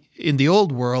like in the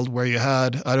old world where you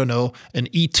had, an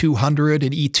E200,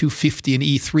 an E250, an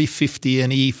E350,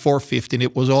 an E450, and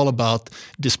it was all about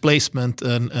displacement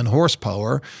and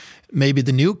horsepower, maybe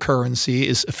the new currency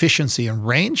is efficiency and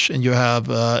range, and you have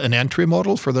an entry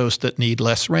model for those that need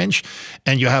less range,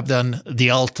 and you have then the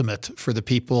ultimate for the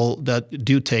people that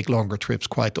do take longer trips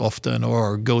quite often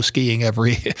or go skiing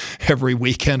every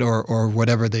weekend or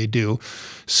whatever they do.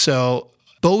 So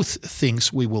both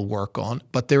things we will work on,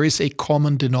 but there is a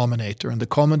common denominator, and the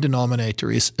common denominator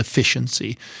is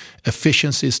efficiency.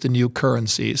 Efficiency is the new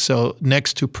currency. So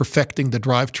next to perfecting the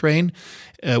drivetrain,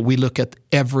 we look at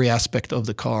every aspect of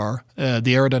the car,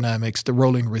 the aerodynamics, the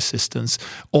rolling resistance,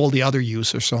 all the other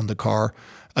users on the car.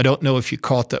 I don't know if you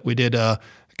caught that we did a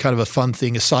kind of a fun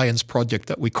thing, a science project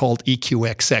that we called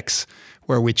EQXX,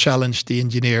 where we challenged the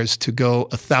engineers to go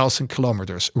 1,000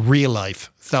 kilometers, real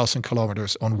life 1,000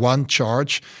 kilometers on one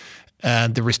charge.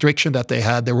 And the restriction that they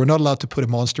had, they were not allowed to put a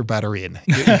monster battery in.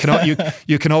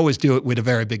 You can always do it with a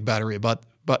very big battery, but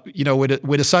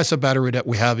with the size of battery that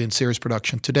we have in series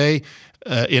production today,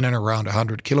 in and around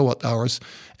 100 kilowatt hours,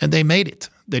 and they made it.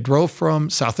 They drove from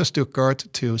south of Stuttgart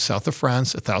to south of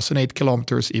France, 1,008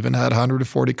 kilometers, even had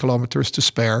 140 kilometers to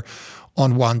spare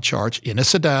on one charge in a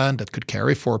sedan that could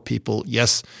carry 4 people.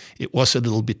 Yes, it was a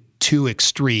little bit too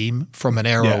extreme from an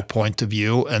aero point of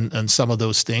view and some of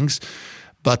those things.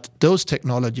 But those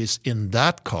technologies in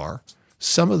that car,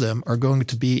 some of them are going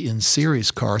to be in series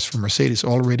cars from Mercedes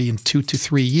already in 2 to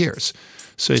 3 years.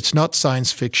 So it's not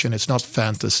science fiction, it's not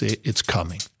fantasy, it's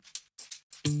coming.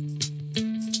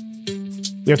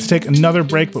 We have to take another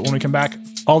break, but when we come back,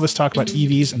 all this talk about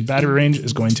EVs and battery range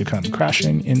is going to come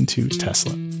crashing into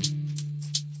Tesla.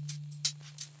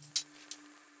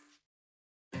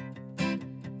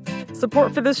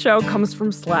 Support for this show comes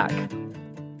from Slack.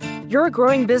 You're a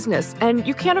growing business, and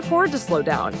you can't afford to slow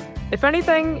down. If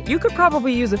anything, you could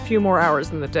probably use a few more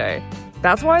hours in the day.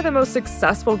 That's why the most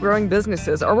successful growing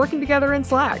businesses are working together in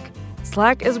Slack.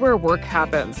 Slack is where work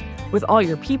happens, with all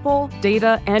your people,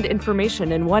 data, and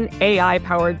information in one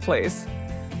AI-powered place.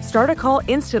 Start a call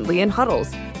instantly in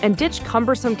huddles and ditch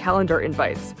cumbersome calendar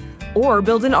invites. Or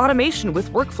build an automation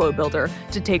with Workflow Builder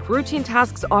to take routine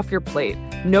tasks off your plate.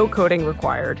 No coding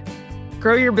required.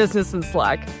 Grow your business in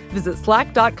Slack. Visit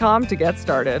slack.com to get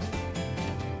started.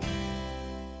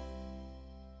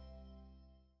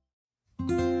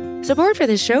 Support for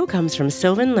this show comes from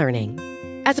Sylvan Learning.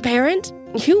 As a parent,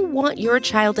 you want your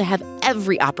child to have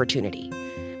every opportunity.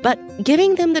 But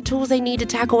giving them the tools they need to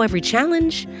tackle every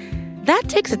challenge, that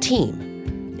takes a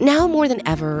team. Now more than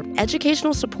ever,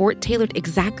 educational support tailored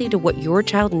exactly to what your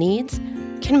child needs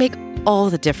can make all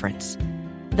the difference.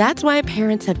 That's why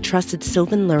parents have trusted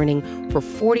Sylvan Learning for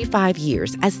 45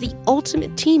 years as the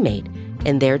ultimate teammate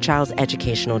in their child's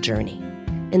educational journey,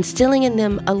 instilling in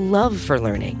them a love for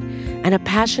learning and a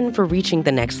passion for reaching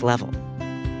the next level.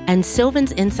 And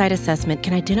Sylvan's Insight Assessment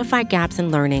can identify gaps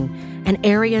in learning and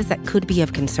areas that could be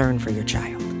of concern for your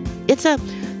child. It's a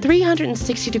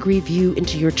 360-degree view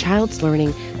into your child's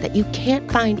learning that you can't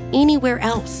find anywhere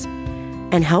else,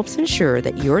 and helps ensure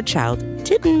that your child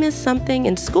didn't miss something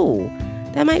in school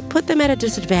that might put them at a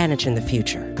disadvantage in the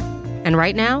future. And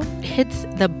right now, it's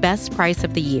the best price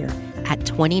of the year at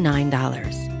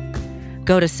 $29.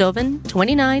 Go to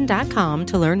sylvan29.com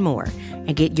to learn more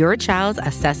and get your child's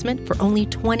assessment for only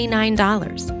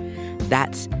 $29.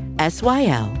 That's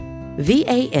SYLVAN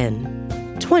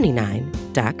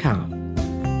 29.com.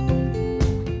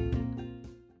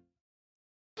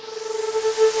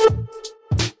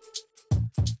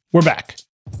 We're back.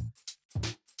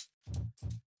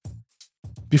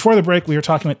 Before the break, we were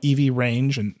talking about EV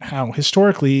range and how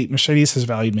historically Mercedes has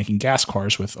valued making gas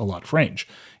cars with a lot of range.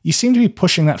 You seem to be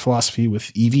pushing that philosophy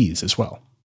with EVs as well.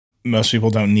 Most people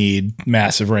don't need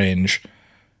massive range.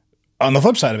 On the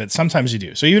flip side of it, sometimes you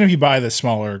do. So even if you buy the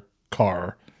smaller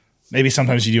car, maybe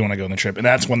sometimes you do want to go on the trip, and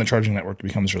that's when the charging network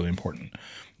becomes really important.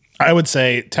 I would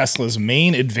say Tesla's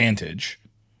main advantage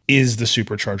is the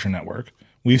supercharger network.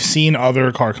 We've seen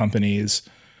other car companies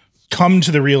come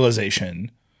to the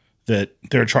realization that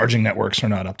their charging networks are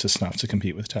not up to snuff to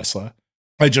compete with Tesla.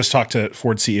 I just talked to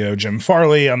Ford CEO Jim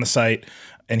Farley on the site,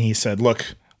 and he said,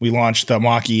 look, we launched the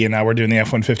Mach-E and now we're doing the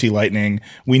F-150 Lightning.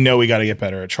 We know we got to get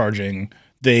better at charging.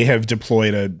 They have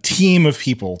deployed a team of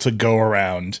people to go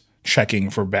around checking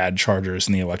for bad chargers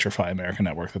in the Electrify America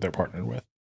network that they're partnered with.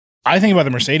 I think about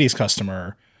the Mercedes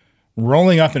customer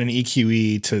rolling up in an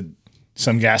EQE to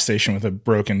some gas station with a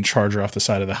broken charger off the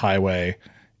side of the highway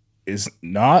is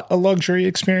not a luxury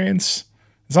experience.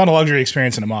 It's not a luxury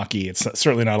experience in a Mach-E. It's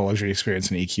certainly not a luxury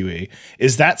experience in an EQE.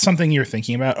 Is that something you're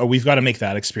thinking about? Oh, we've got to make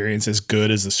that experience as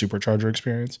good as the supercharger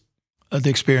experience? The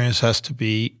experience has to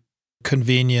be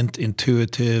convenient,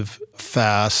 intuitive,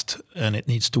 fast, and it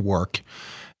needs to work.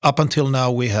 Up until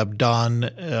now, we have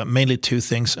done mainly two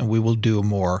things, and we will do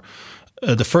more.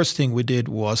 The first thing we did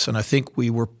was, and I think we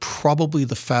were probably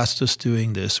the fastest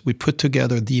doing this, we put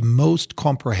together the most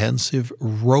comprehensive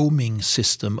roaming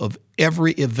system of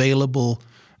every available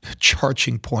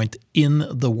charging point in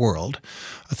the world.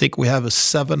 I think we have a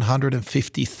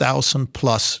 750,000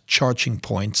 plus charging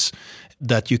points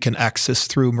that you can access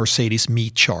through Mercedes Me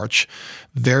Charge.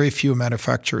 Very few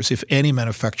manufacturers, if any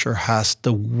manufacturer, has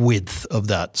the width of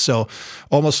that. So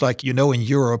almost like, in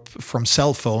Europe from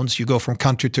cell phones, you go from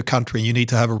country to country and you need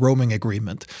to have a roaming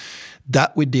agreement.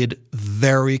 That we did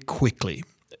very quickly.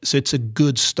 So it's a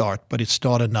good start, but it's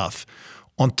not enough.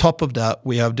 On top of that,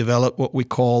 we have developed what we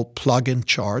call plug and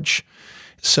charge.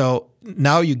 So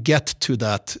now you get to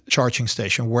that charging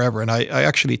station wherever. And I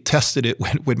actually tested it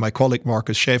with my colleague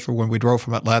Marcus Schaefer when we drove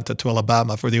from Atlanta to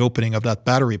Alabama for the opening of that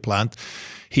battery plant.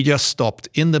 He just stopped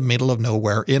in the middle of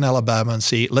nowhere in Alabama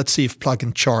and let's see if plug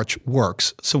and charge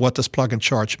works. So what does plug and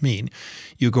charge mean?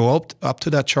 You go up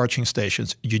to that charging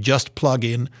stations, you just plug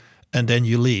in, and then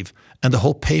you leave. And the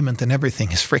whole payment and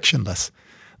everything is frictionless.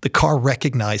 The car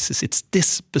recognizes it's this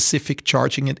specific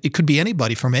charging. It could be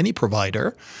anybody from any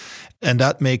provider. And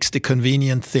that makes the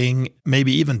convenient thing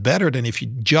maybe even better than if you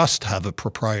just have a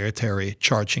proprietary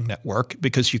charging network,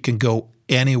 because you can go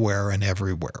anywhere and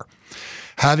everywhere.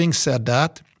 Having said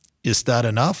that, is that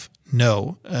enough?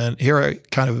 No. And here I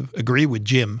kind of agree with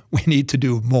Jim. We need to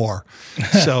do more.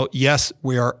 So yes,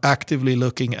 we are actively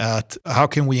looking at how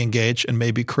can we engage and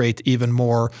maybe create even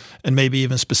more and maybe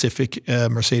even specific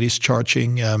Mercedes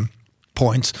charging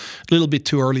points. A little bit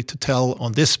too early to tell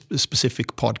on this specific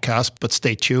podcast, but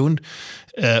stay tuned.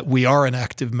 We are an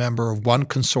active member of one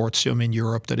consortium in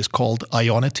Europe that is called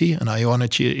Ionity, and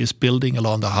Ionity is building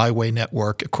along the highway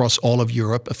network across all of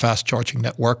Europe, a fast charging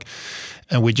network.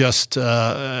 And we just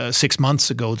 6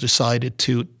 months ago decided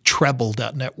to treble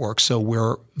that network. So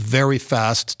we're very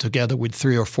fast together with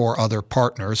 3 or 4 other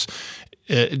partners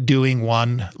doing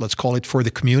one, let's call it for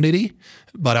the community,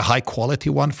 but a high quality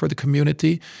one for the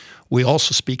community. We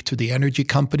also speak to the energy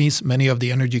companies. Many of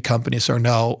the energy companies are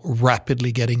now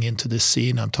rapidly getting into this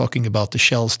scene. I'm talking about the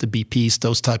Shells, the BPs,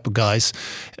 those type of guys,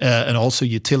 and also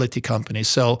utility companies.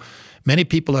 So many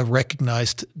people have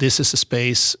recognized this is a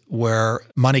space where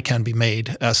money can be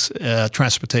made as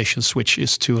transportation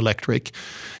switches to electric.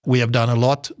 We have done a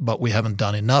lot, but we haven't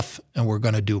done enough, and we're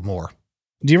going to do more.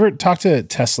 Do you ever talk to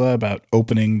Tesla about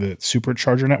opening the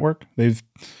supercharger network? They've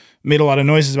made a lot of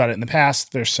noises about it in the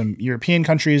past. There's some European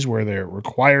countries where they're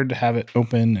required to have it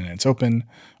open, and it's open.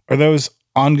 Are those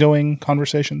ongoing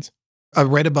conversations? I've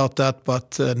read about that,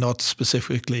 but not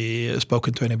specifically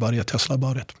spoken to anybody at Tesla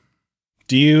about it.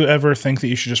 Do you ever think that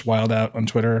you should just wild out on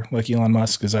Twitter like Elon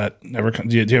Musk? Is that never?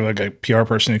 Do you have like a PR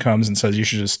person who comes and says you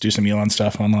should just do some Elon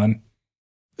stuff online?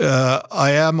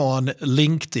 I am on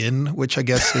LinkedIn, which I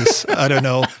guess is, I don't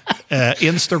know,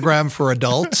 Instagram for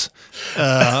adults.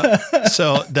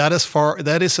 So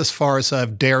that is as far as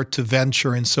I've dared to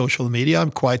venture in social media. I'm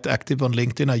quite active on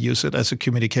LinkedIn. I use it as a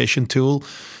communication tool.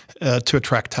 to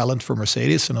attract talent for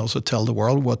Mercedes and also tell the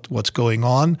world what's going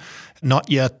on. Not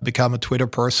yet become a Twitter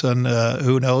person.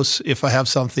 Who knows? If I have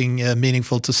something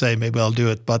meaningful to say, maybe I'll do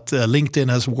it. But LinkedIn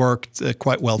has worked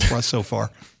quite well for us so far.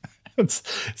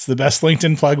 It's the best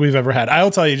LinkedIn plug we've ever had.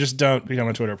 I'll tell you, just don't become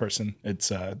a Twitter person. It's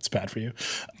bad for you.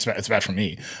 It's bad for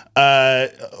me.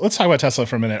 Let's talk about Tesla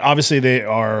for a minute. Obviously, they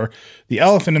are the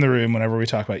elephant in the room whenever we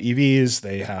talk about EVs.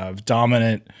 They have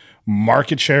dominant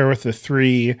market share with the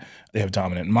 3. They have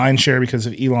dominant mind share because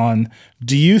of Elon.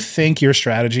 Do you think your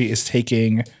strategy is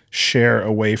taking share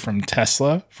away from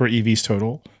Tesla for EVs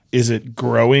total? Is it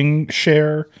growing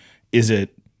share? Is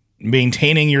it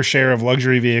maintaining your share of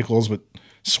luxury vehicles but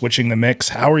switching the mix?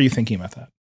 How are you thinking about that?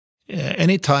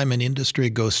 Anytime an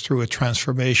industry goes through a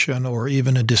transformation or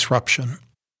even a disruption,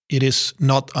 it is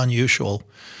not unusual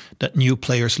that new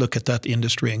players look at that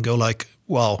industry and go like,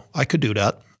 well, I could do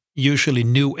that. Usually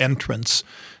new entrants,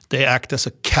 they act as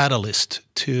a catalyst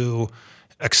to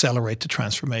accelerate the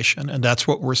transformation. And that's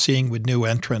what we're seeing with new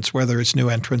entrants, whether it's new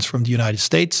entrants from the United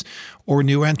States or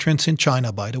new entrants in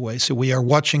China, by the way. So we are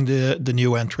watching the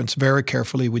new entrants very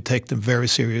carefully. We take them very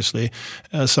seriously.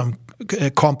 Some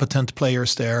competent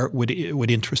players there with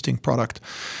interesting product.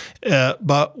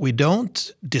 But we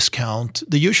don't discount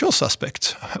the usual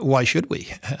suspects. Why should we?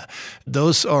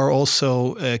 Those are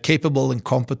also capable and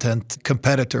competent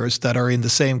competitors that are in the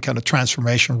same kind of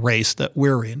transformation race that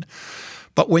we're in.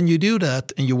 But when you do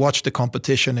that and you watch the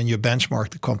competition and you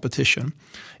benchmark the competition,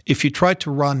 if you try to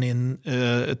run in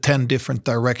 10 different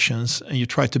directions and you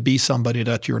try to be somebody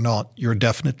that you're not, you're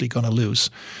definitely going to lose.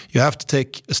 You have to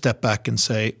take a step back and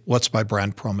say, what's my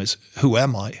brand promise? Who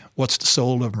am I? What's the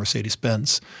soul of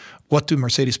Mercedes-Benz? What do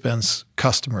Mercedes-Benz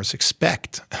customers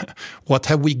expect? What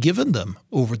have we given them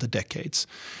over the decades?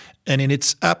 And in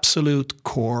its absolute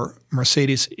core,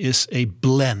 Mercedes is a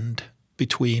blend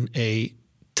between a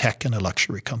tech and a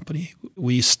luxury company.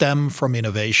 We stem from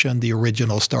innovation, the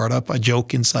original startup. I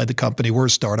joke inside the company, we're a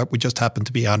startup. We just happen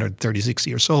to be 136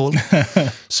 years old.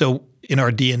 So in our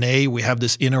DNA, we have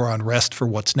this inner unrest for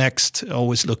what's next,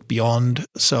 always look beyond.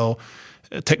 So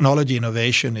technology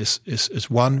innovation is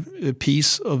one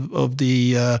piece of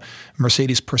the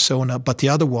Mercedes persona, but the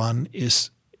other one is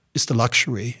the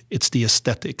luxury. It's the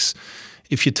aesthetics.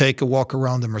 If you take a walk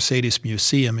around the Mercedes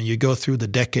Museum and you go through the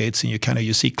decades and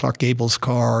you see Clark Gable's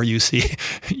car, you see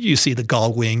the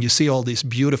Gullwing, you see all these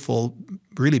beautiful,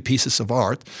 really pieces of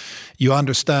art, you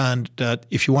understand that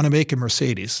if you want to make a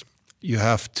Mercedes, you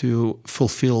have to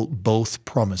fulfill both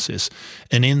promises.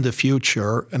 And in the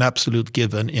future, an absolute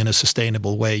given in a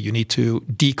sustainable way, you need to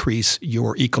decrease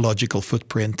your ecological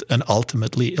footprint and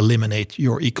ultimately eliminate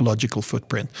your ecological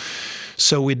footprint.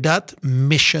 So with that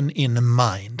mission in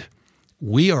mind,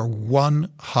 we are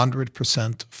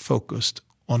 100% focused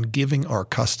on giving our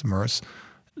customers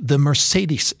the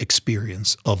Mercedes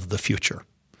experience of the future.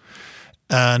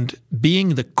 And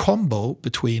being the combo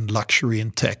between luxury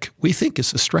and tech, we think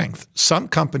is a strength. Some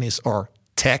companies are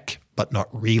tech, but not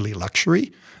really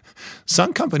luxury.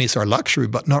 Some companies are luxury,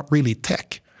 but not really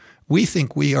tech. We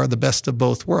think we are the best of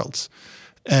both worlds.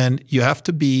 And you have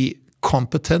to be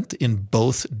competent in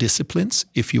both disciplines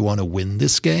if you want to win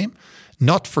this game.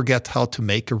 Not forget how to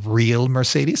make a real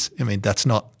Mercedes. I mean, that's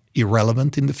not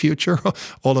irrelevant in the future.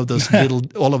 all of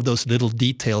those little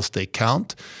details, they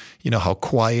count. You know, how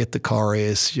quiet the car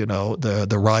is, you know,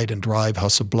 the ride and drive, how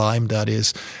sublime that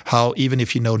is, how even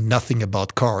if you know nothing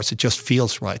about cars, it just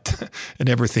feels right and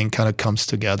everything kind of comes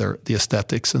together, the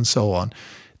aesthetics and so on.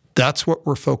 That's what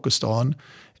we're focused on.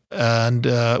 And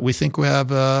we think we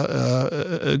have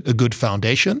a good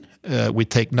foundation. We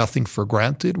take nothing for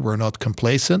granted. We're not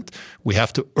complacent. We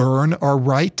have to earn our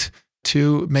right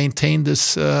to maintain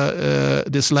this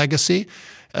legacy.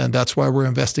 And that's why we're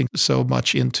investing so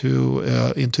much into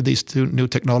these two new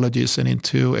technologies and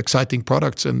into exciting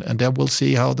products. And then we'll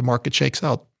see how the market shakes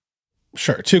out.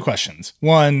 Sure. 2 questions.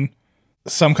 One,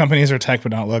 some companies are tech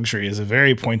but not luxury is a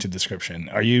very pointed description.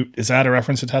 Is that a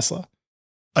reference to Tesla?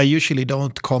 I usually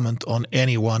don't comment on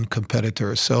any one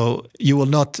competitor, so you will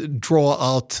not draw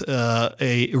out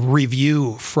a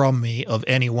review from me of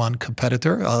any one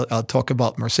competitor. I'll talk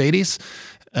about Mercedes,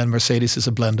 and Mercedes is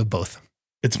a blend of both.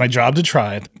 It's my job to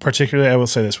try. Particularly, I will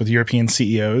say this, with European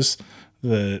CEOs,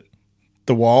 the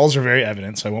walls are very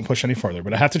evident, so I won't push any further,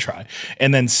 but I have to try.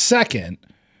 And then second,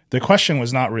 the question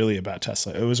was not really about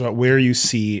Tesla. It was about where you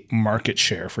see market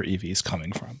share for EVs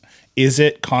coming from. Is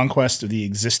it conquest of the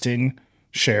existing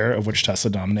share of which Tesla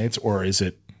dominates, or is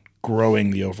it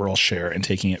growing the overall share and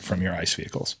taking it from your ICE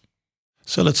vehicles?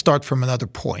 So let's start from another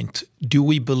point. Do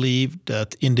we believe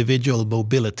that individual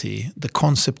mobility, the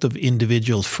concept of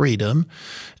individual freedom,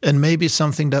 and maybe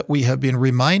something that we have been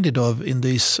reminded of in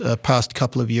these past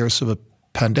couple of years of a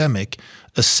pandemic,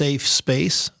 a safe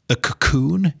space, a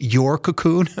cocoon, your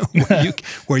cocoon,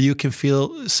 where you can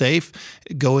feel safe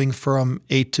going from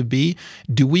A to B?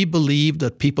 Do we believe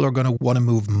that people are going to want to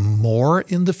move more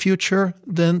in the future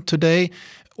than today?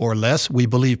 Or less? We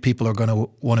believe people are going to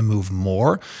want to move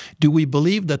more. Do we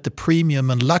believe that the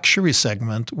premium and luxury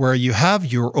segment, where you have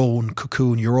your own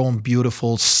cocoon, your own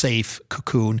beautiful, safe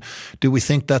cocoon, do we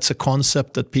think that's a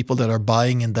concept that people that are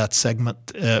buying in that segment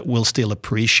will still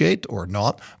appreciate or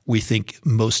not? We think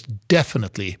most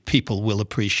definitely people will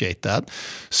appreciate that.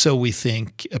 So we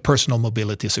think personal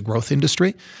mobility is a growth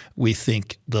industry. We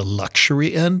think the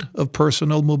luxury end of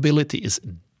personal mobility is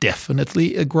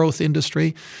definitely a growth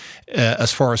industry.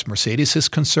 As far as Mercedes is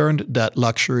concerned, that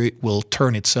luxury will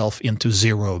turn itself into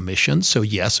zero emissions. So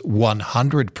yes,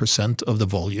 100% of the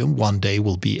volume one day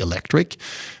will be electric.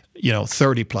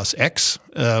 30 plus X,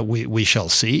 we shall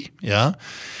see. Yeah.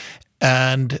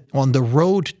 And on the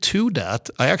road to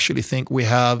that, I actually think we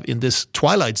have in this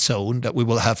twilight zone that we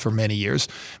will have for many years,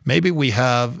 maybe we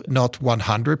have not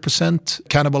 100%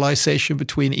 cannibalization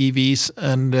between EVs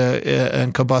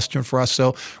and combustion for us.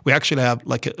 So we actually have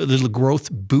like a little growth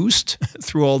boost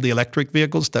through all the electric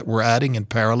vehicles that we're adding in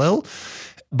parallel.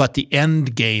 But the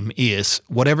end game is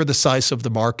whatever the size of the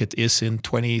market is in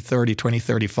 2030,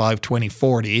 2035,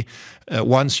 2040,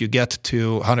 once you get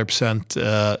to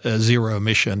 100% zero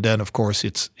emission, then of course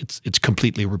it's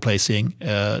completely replacing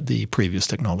the previous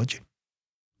technology.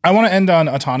 I want to end on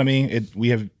autonomy. We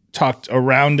have talked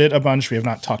around it a bunch. We have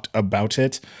not talked about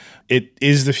it. It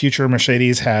is the future.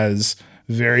 Mercedes has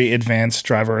very advanced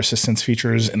driver assistance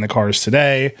features in the cars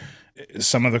today.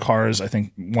 Some of the cars, I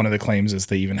think one of the claims is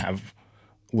they even have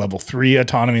level 3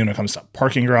 autonomy when it comes to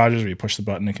parking garages, where you push the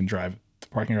button, it can drive the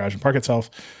parking garage and park itself.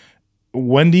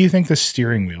 When do you think the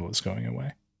steering wheel is going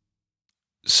away?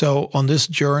 So on this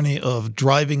journey of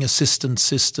driving assistance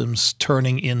systems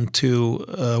turning into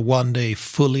one day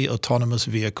fully autonomous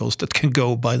vehicles that can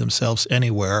go by themselves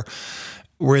anywhere,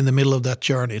 we're in the middle of that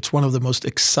journey. It's one of the most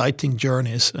exciting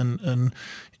journeys and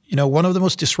one of the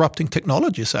most disrupting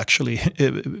technologies, actually,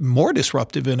 more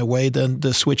disruptive in a way than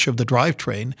the switch of the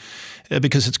drivetrain,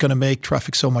 because it's going to make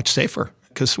traffic so much safer.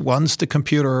 Because once the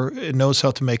computer knows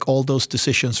how to make all those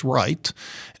decisions right,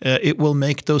 it will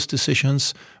make those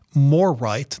decisions more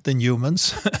right than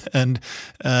humans and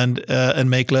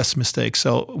make less mistakes.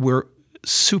 So we're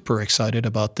super excited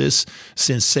about this,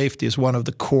 since safety is one of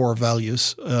the core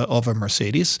values of a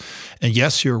Mercedes. And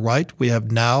yes, you're right. We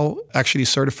have now actually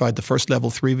certified the first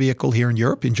level 3 vehicle here in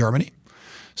Europe, in Germany.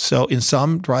 So in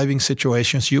some driving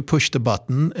situations, you push the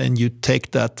button and you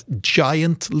take that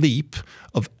giant leap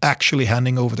of actually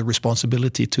handing over the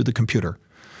responsibility to the computer.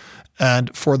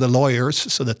 And for the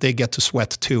lawyers, so that they get to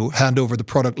sweat too, hand over the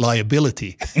product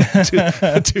liability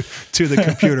to the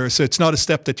computer. So it's not a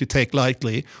step that you take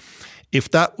lightly. If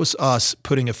that was us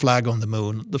putting a flag on the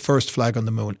moon, the first flag on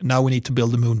the moon, now we need to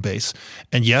build a moon base.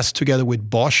 And yes, together with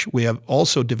Bosch, we have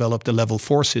also developed a level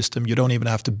 4 system. You don't even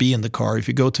have to be in the car. If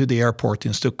you go to the airport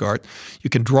in Stuttgart, you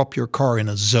can drop your car in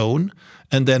a zone.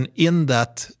 And then in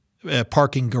that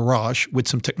parking garage with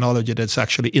some technology that's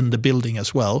actually in the building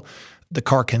as well, the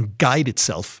car can guide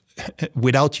itself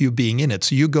without you being in it.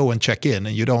 So you go and check in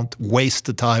and you don't waste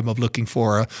the time of looking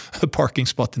for a parking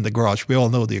spot in the garage. We all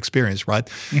know the experience, right?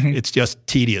 Mm-hmm. It's just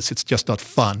tedious. It's just not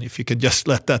fun. If you can just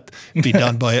let that be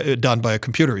done by a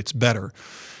computer, it's better.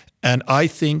 And I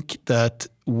think that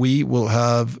we will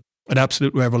have an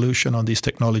absolute revolution on these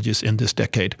technologies in this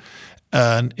decade.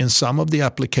 And in some of the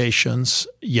applications,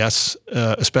 yes,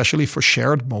 especially for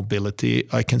shared mobility,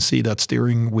 I can see that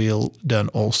steering wheel then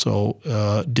also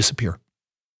disappear.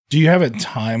 Do you have a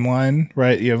timeline,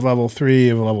 right? You have level 3,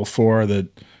 you have level 4, the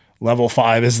level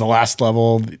 5 is the last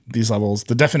level. These levels,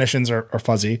 the definitions are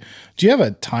fuzzy. Do you have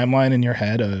a timeline in your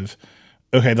head of,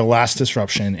 okay, the last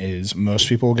disruption is most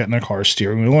people will get in their car,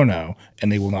 steering wheel or no, and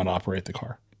they will not operate the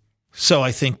car? So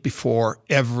I think before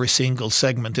every single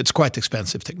segment, it's quite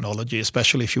expensive technology,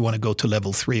 especially if you want to go to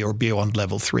level 3 or beyond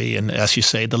level 3. And as you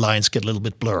say, the lines get a little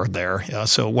bit blurred there. Yeah.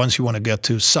 So once you want to get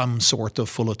to some sort of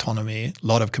full autonomy, a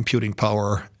lot of computing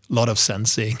power, a lot of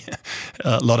sensing,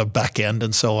 a lot of back end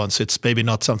and so on. So it's maybe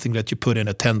not something that you put in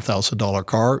a $10,000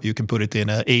 car. You can put it in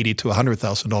a $80,000 to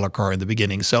 $100,000 car in the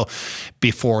beginning. So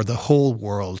before the whole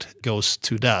world goes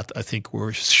to that, I think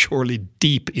we're surely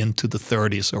deep into the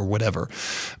 30s or whatever.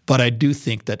 But I do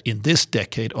think that in this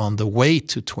decade, on the way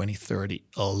to 2030,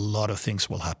 a lot of things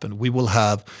will happen. We will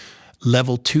have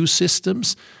level 2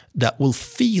 systems that will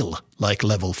feel like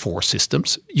level 4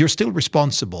 systems. You're still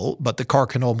responsible, but the car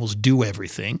can almost do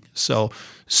everything. So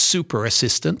super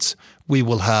assistance. We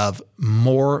will have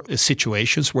more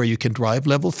situations where you can drive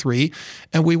level 3,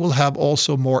 and we will have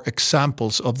also more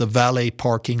examples of the valet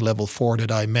parking level 4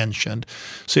 that I mentioned.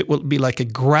 So it will be like a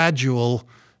gradual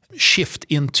shift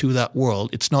into that world.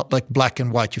 It's not like black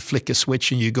and white. You flick a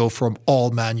switch and you go from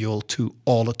all manual to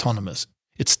all autonomous.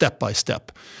 It's step by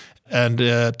step. And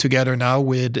together now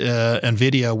with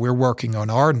NVIDIA, we're working on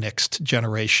our next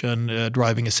generation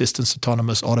driving assistance,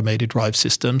 autonomous automated drive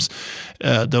systems.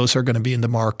 Those are going to be in the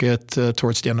market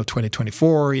towards the end of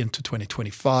 2024 into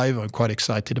 2025. I'm quite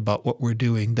excited about what we're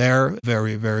doing there.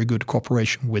 Very, very good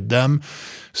cooperation with them.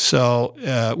 So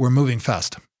we're moving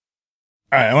fast.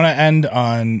 All right, I want to end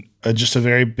on just a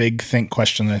very big think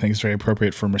question that I think is very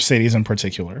appropriate for Mercedes in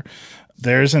particular.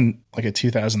 There's a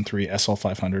 2003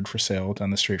 SL500 for sale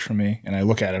down the street from me, and I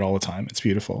look at it all the time. It's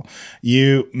beautiful.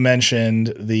 You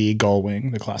mentioned the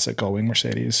Gullwing, the classic Gullwing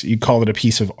Mercedes. You called it a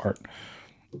piece of art.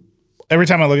 Every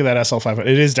time I look at that SL500,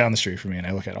 it is down the street from me, and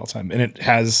I look at it all the time. And it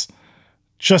has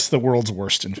just the world's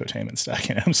worst infotainment stack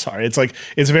in it. I'm sorry.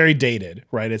 It's very dated,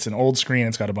 right? It's an old screen.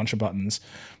 It's got a bunch of buttons.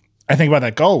 I think about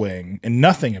that Gullwing, and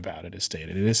nothing about it is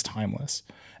dated. It is timeless.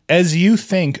 As you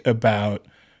think about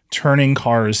turning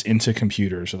cars into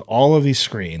computers with all of these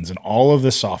screens and all of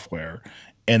the software,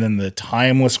 and then the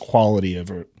timeless quality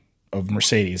of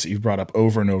Mercedes that you've brought up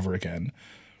over and over again,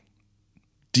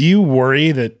 do you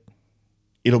worry that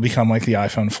it'll become like the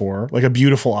iPhone 4, like a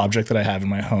beautiful object that I have in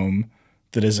my home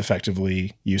that is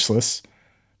effectively useless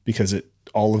because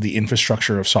all of the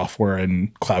infrastructure of software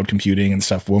and cloud computing and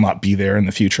stuff will not be there in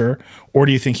the future? Or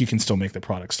do you think you can still make the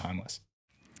products timeless?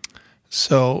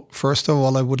 So first of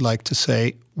all, I would like to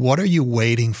say, what are you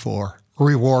waiting for?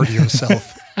 Reward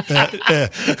yourself. I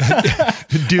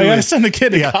gotta send the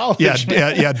kid to college.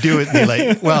 Do it,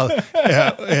 Nile. Well,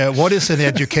 what is an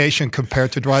education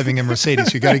compared to driving a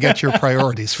Mercedes? You got to get your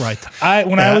priorities right.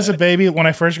 When I was a baby, when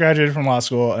I first graduated from law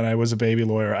school and I was a baby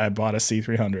lawyer, I bought a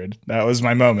C300. That was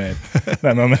my moment.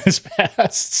 That moment has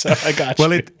passed. So I got you.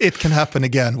 Well, it can happen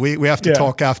again. We have to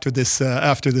talk after this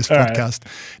podcast.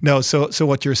 Right. No, so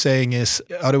what you're saying is,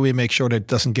 how do we make sure that it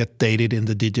doesn't get dated in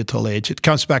the digital age? It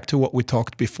comes back to what we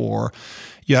talked before.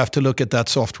 You have to look at that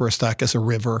software stack as a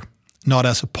river, not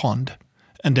as a pond,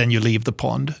 and then you leave the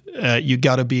pond. You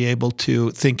got to be able to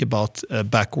think about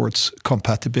backwards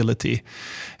compatibility.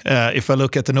 If I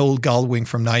look at an old Gullwing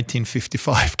from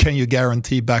 1955, can you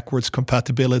guarantee backwards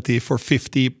compatibility for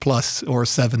 50 plus or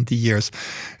 70 years?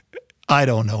 I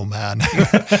don't know, man.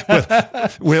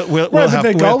 we'll have,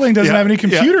 the Gullwing doesn't have any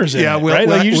computers in it,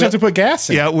 right? You just have to put gas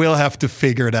in. Yeah, we'll have to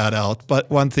figure that out. But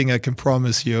one thing I can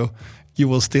promise you, you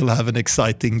will still have an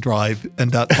exciting drive,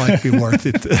 and that might be worth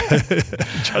it.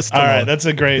 All right, that's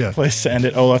a great place to end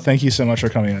it. Ola, thank you so much for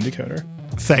coming on Decoder.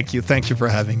 Thank you for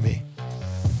having me.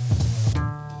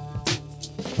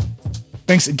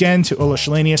 Thanks again to Ola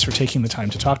Källenius for taking the time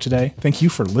to talk today. Thank you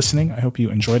for listening. I hope you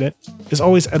enjoyed it. As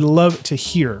always, I'd love to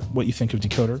hear what you think of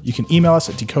Decoder. You can email us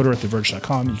at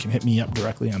decoder@theverge.com. You can hit me up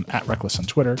directly. I'm @Reckless on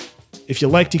Twitter. If you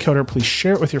like Decoder, please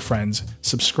share it with your friends.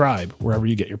 Subscribe wherever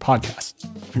you get your podcasts.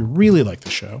 If you really like the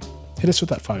show, hit us with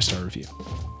that 5-star review.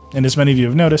 And as many of you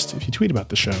have noticed, if you tweet about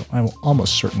the show, I will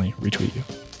almost certainly retweet you.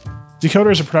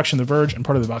 Decoder is a production of The Verge and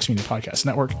part of the Vox Media Podcast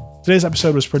Network. Today's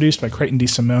episode was produced by Creighton D.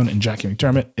 Simone and Jackie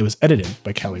McDermott. It was edited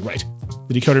by Callie Wright.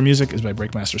 The Decoder music is by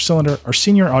Breakmaster Cylinder. Our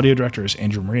senior audio director is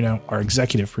Andrew Marino. Our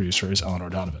executive producer is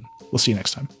Eleanor Donovan. We'll see you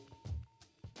next time.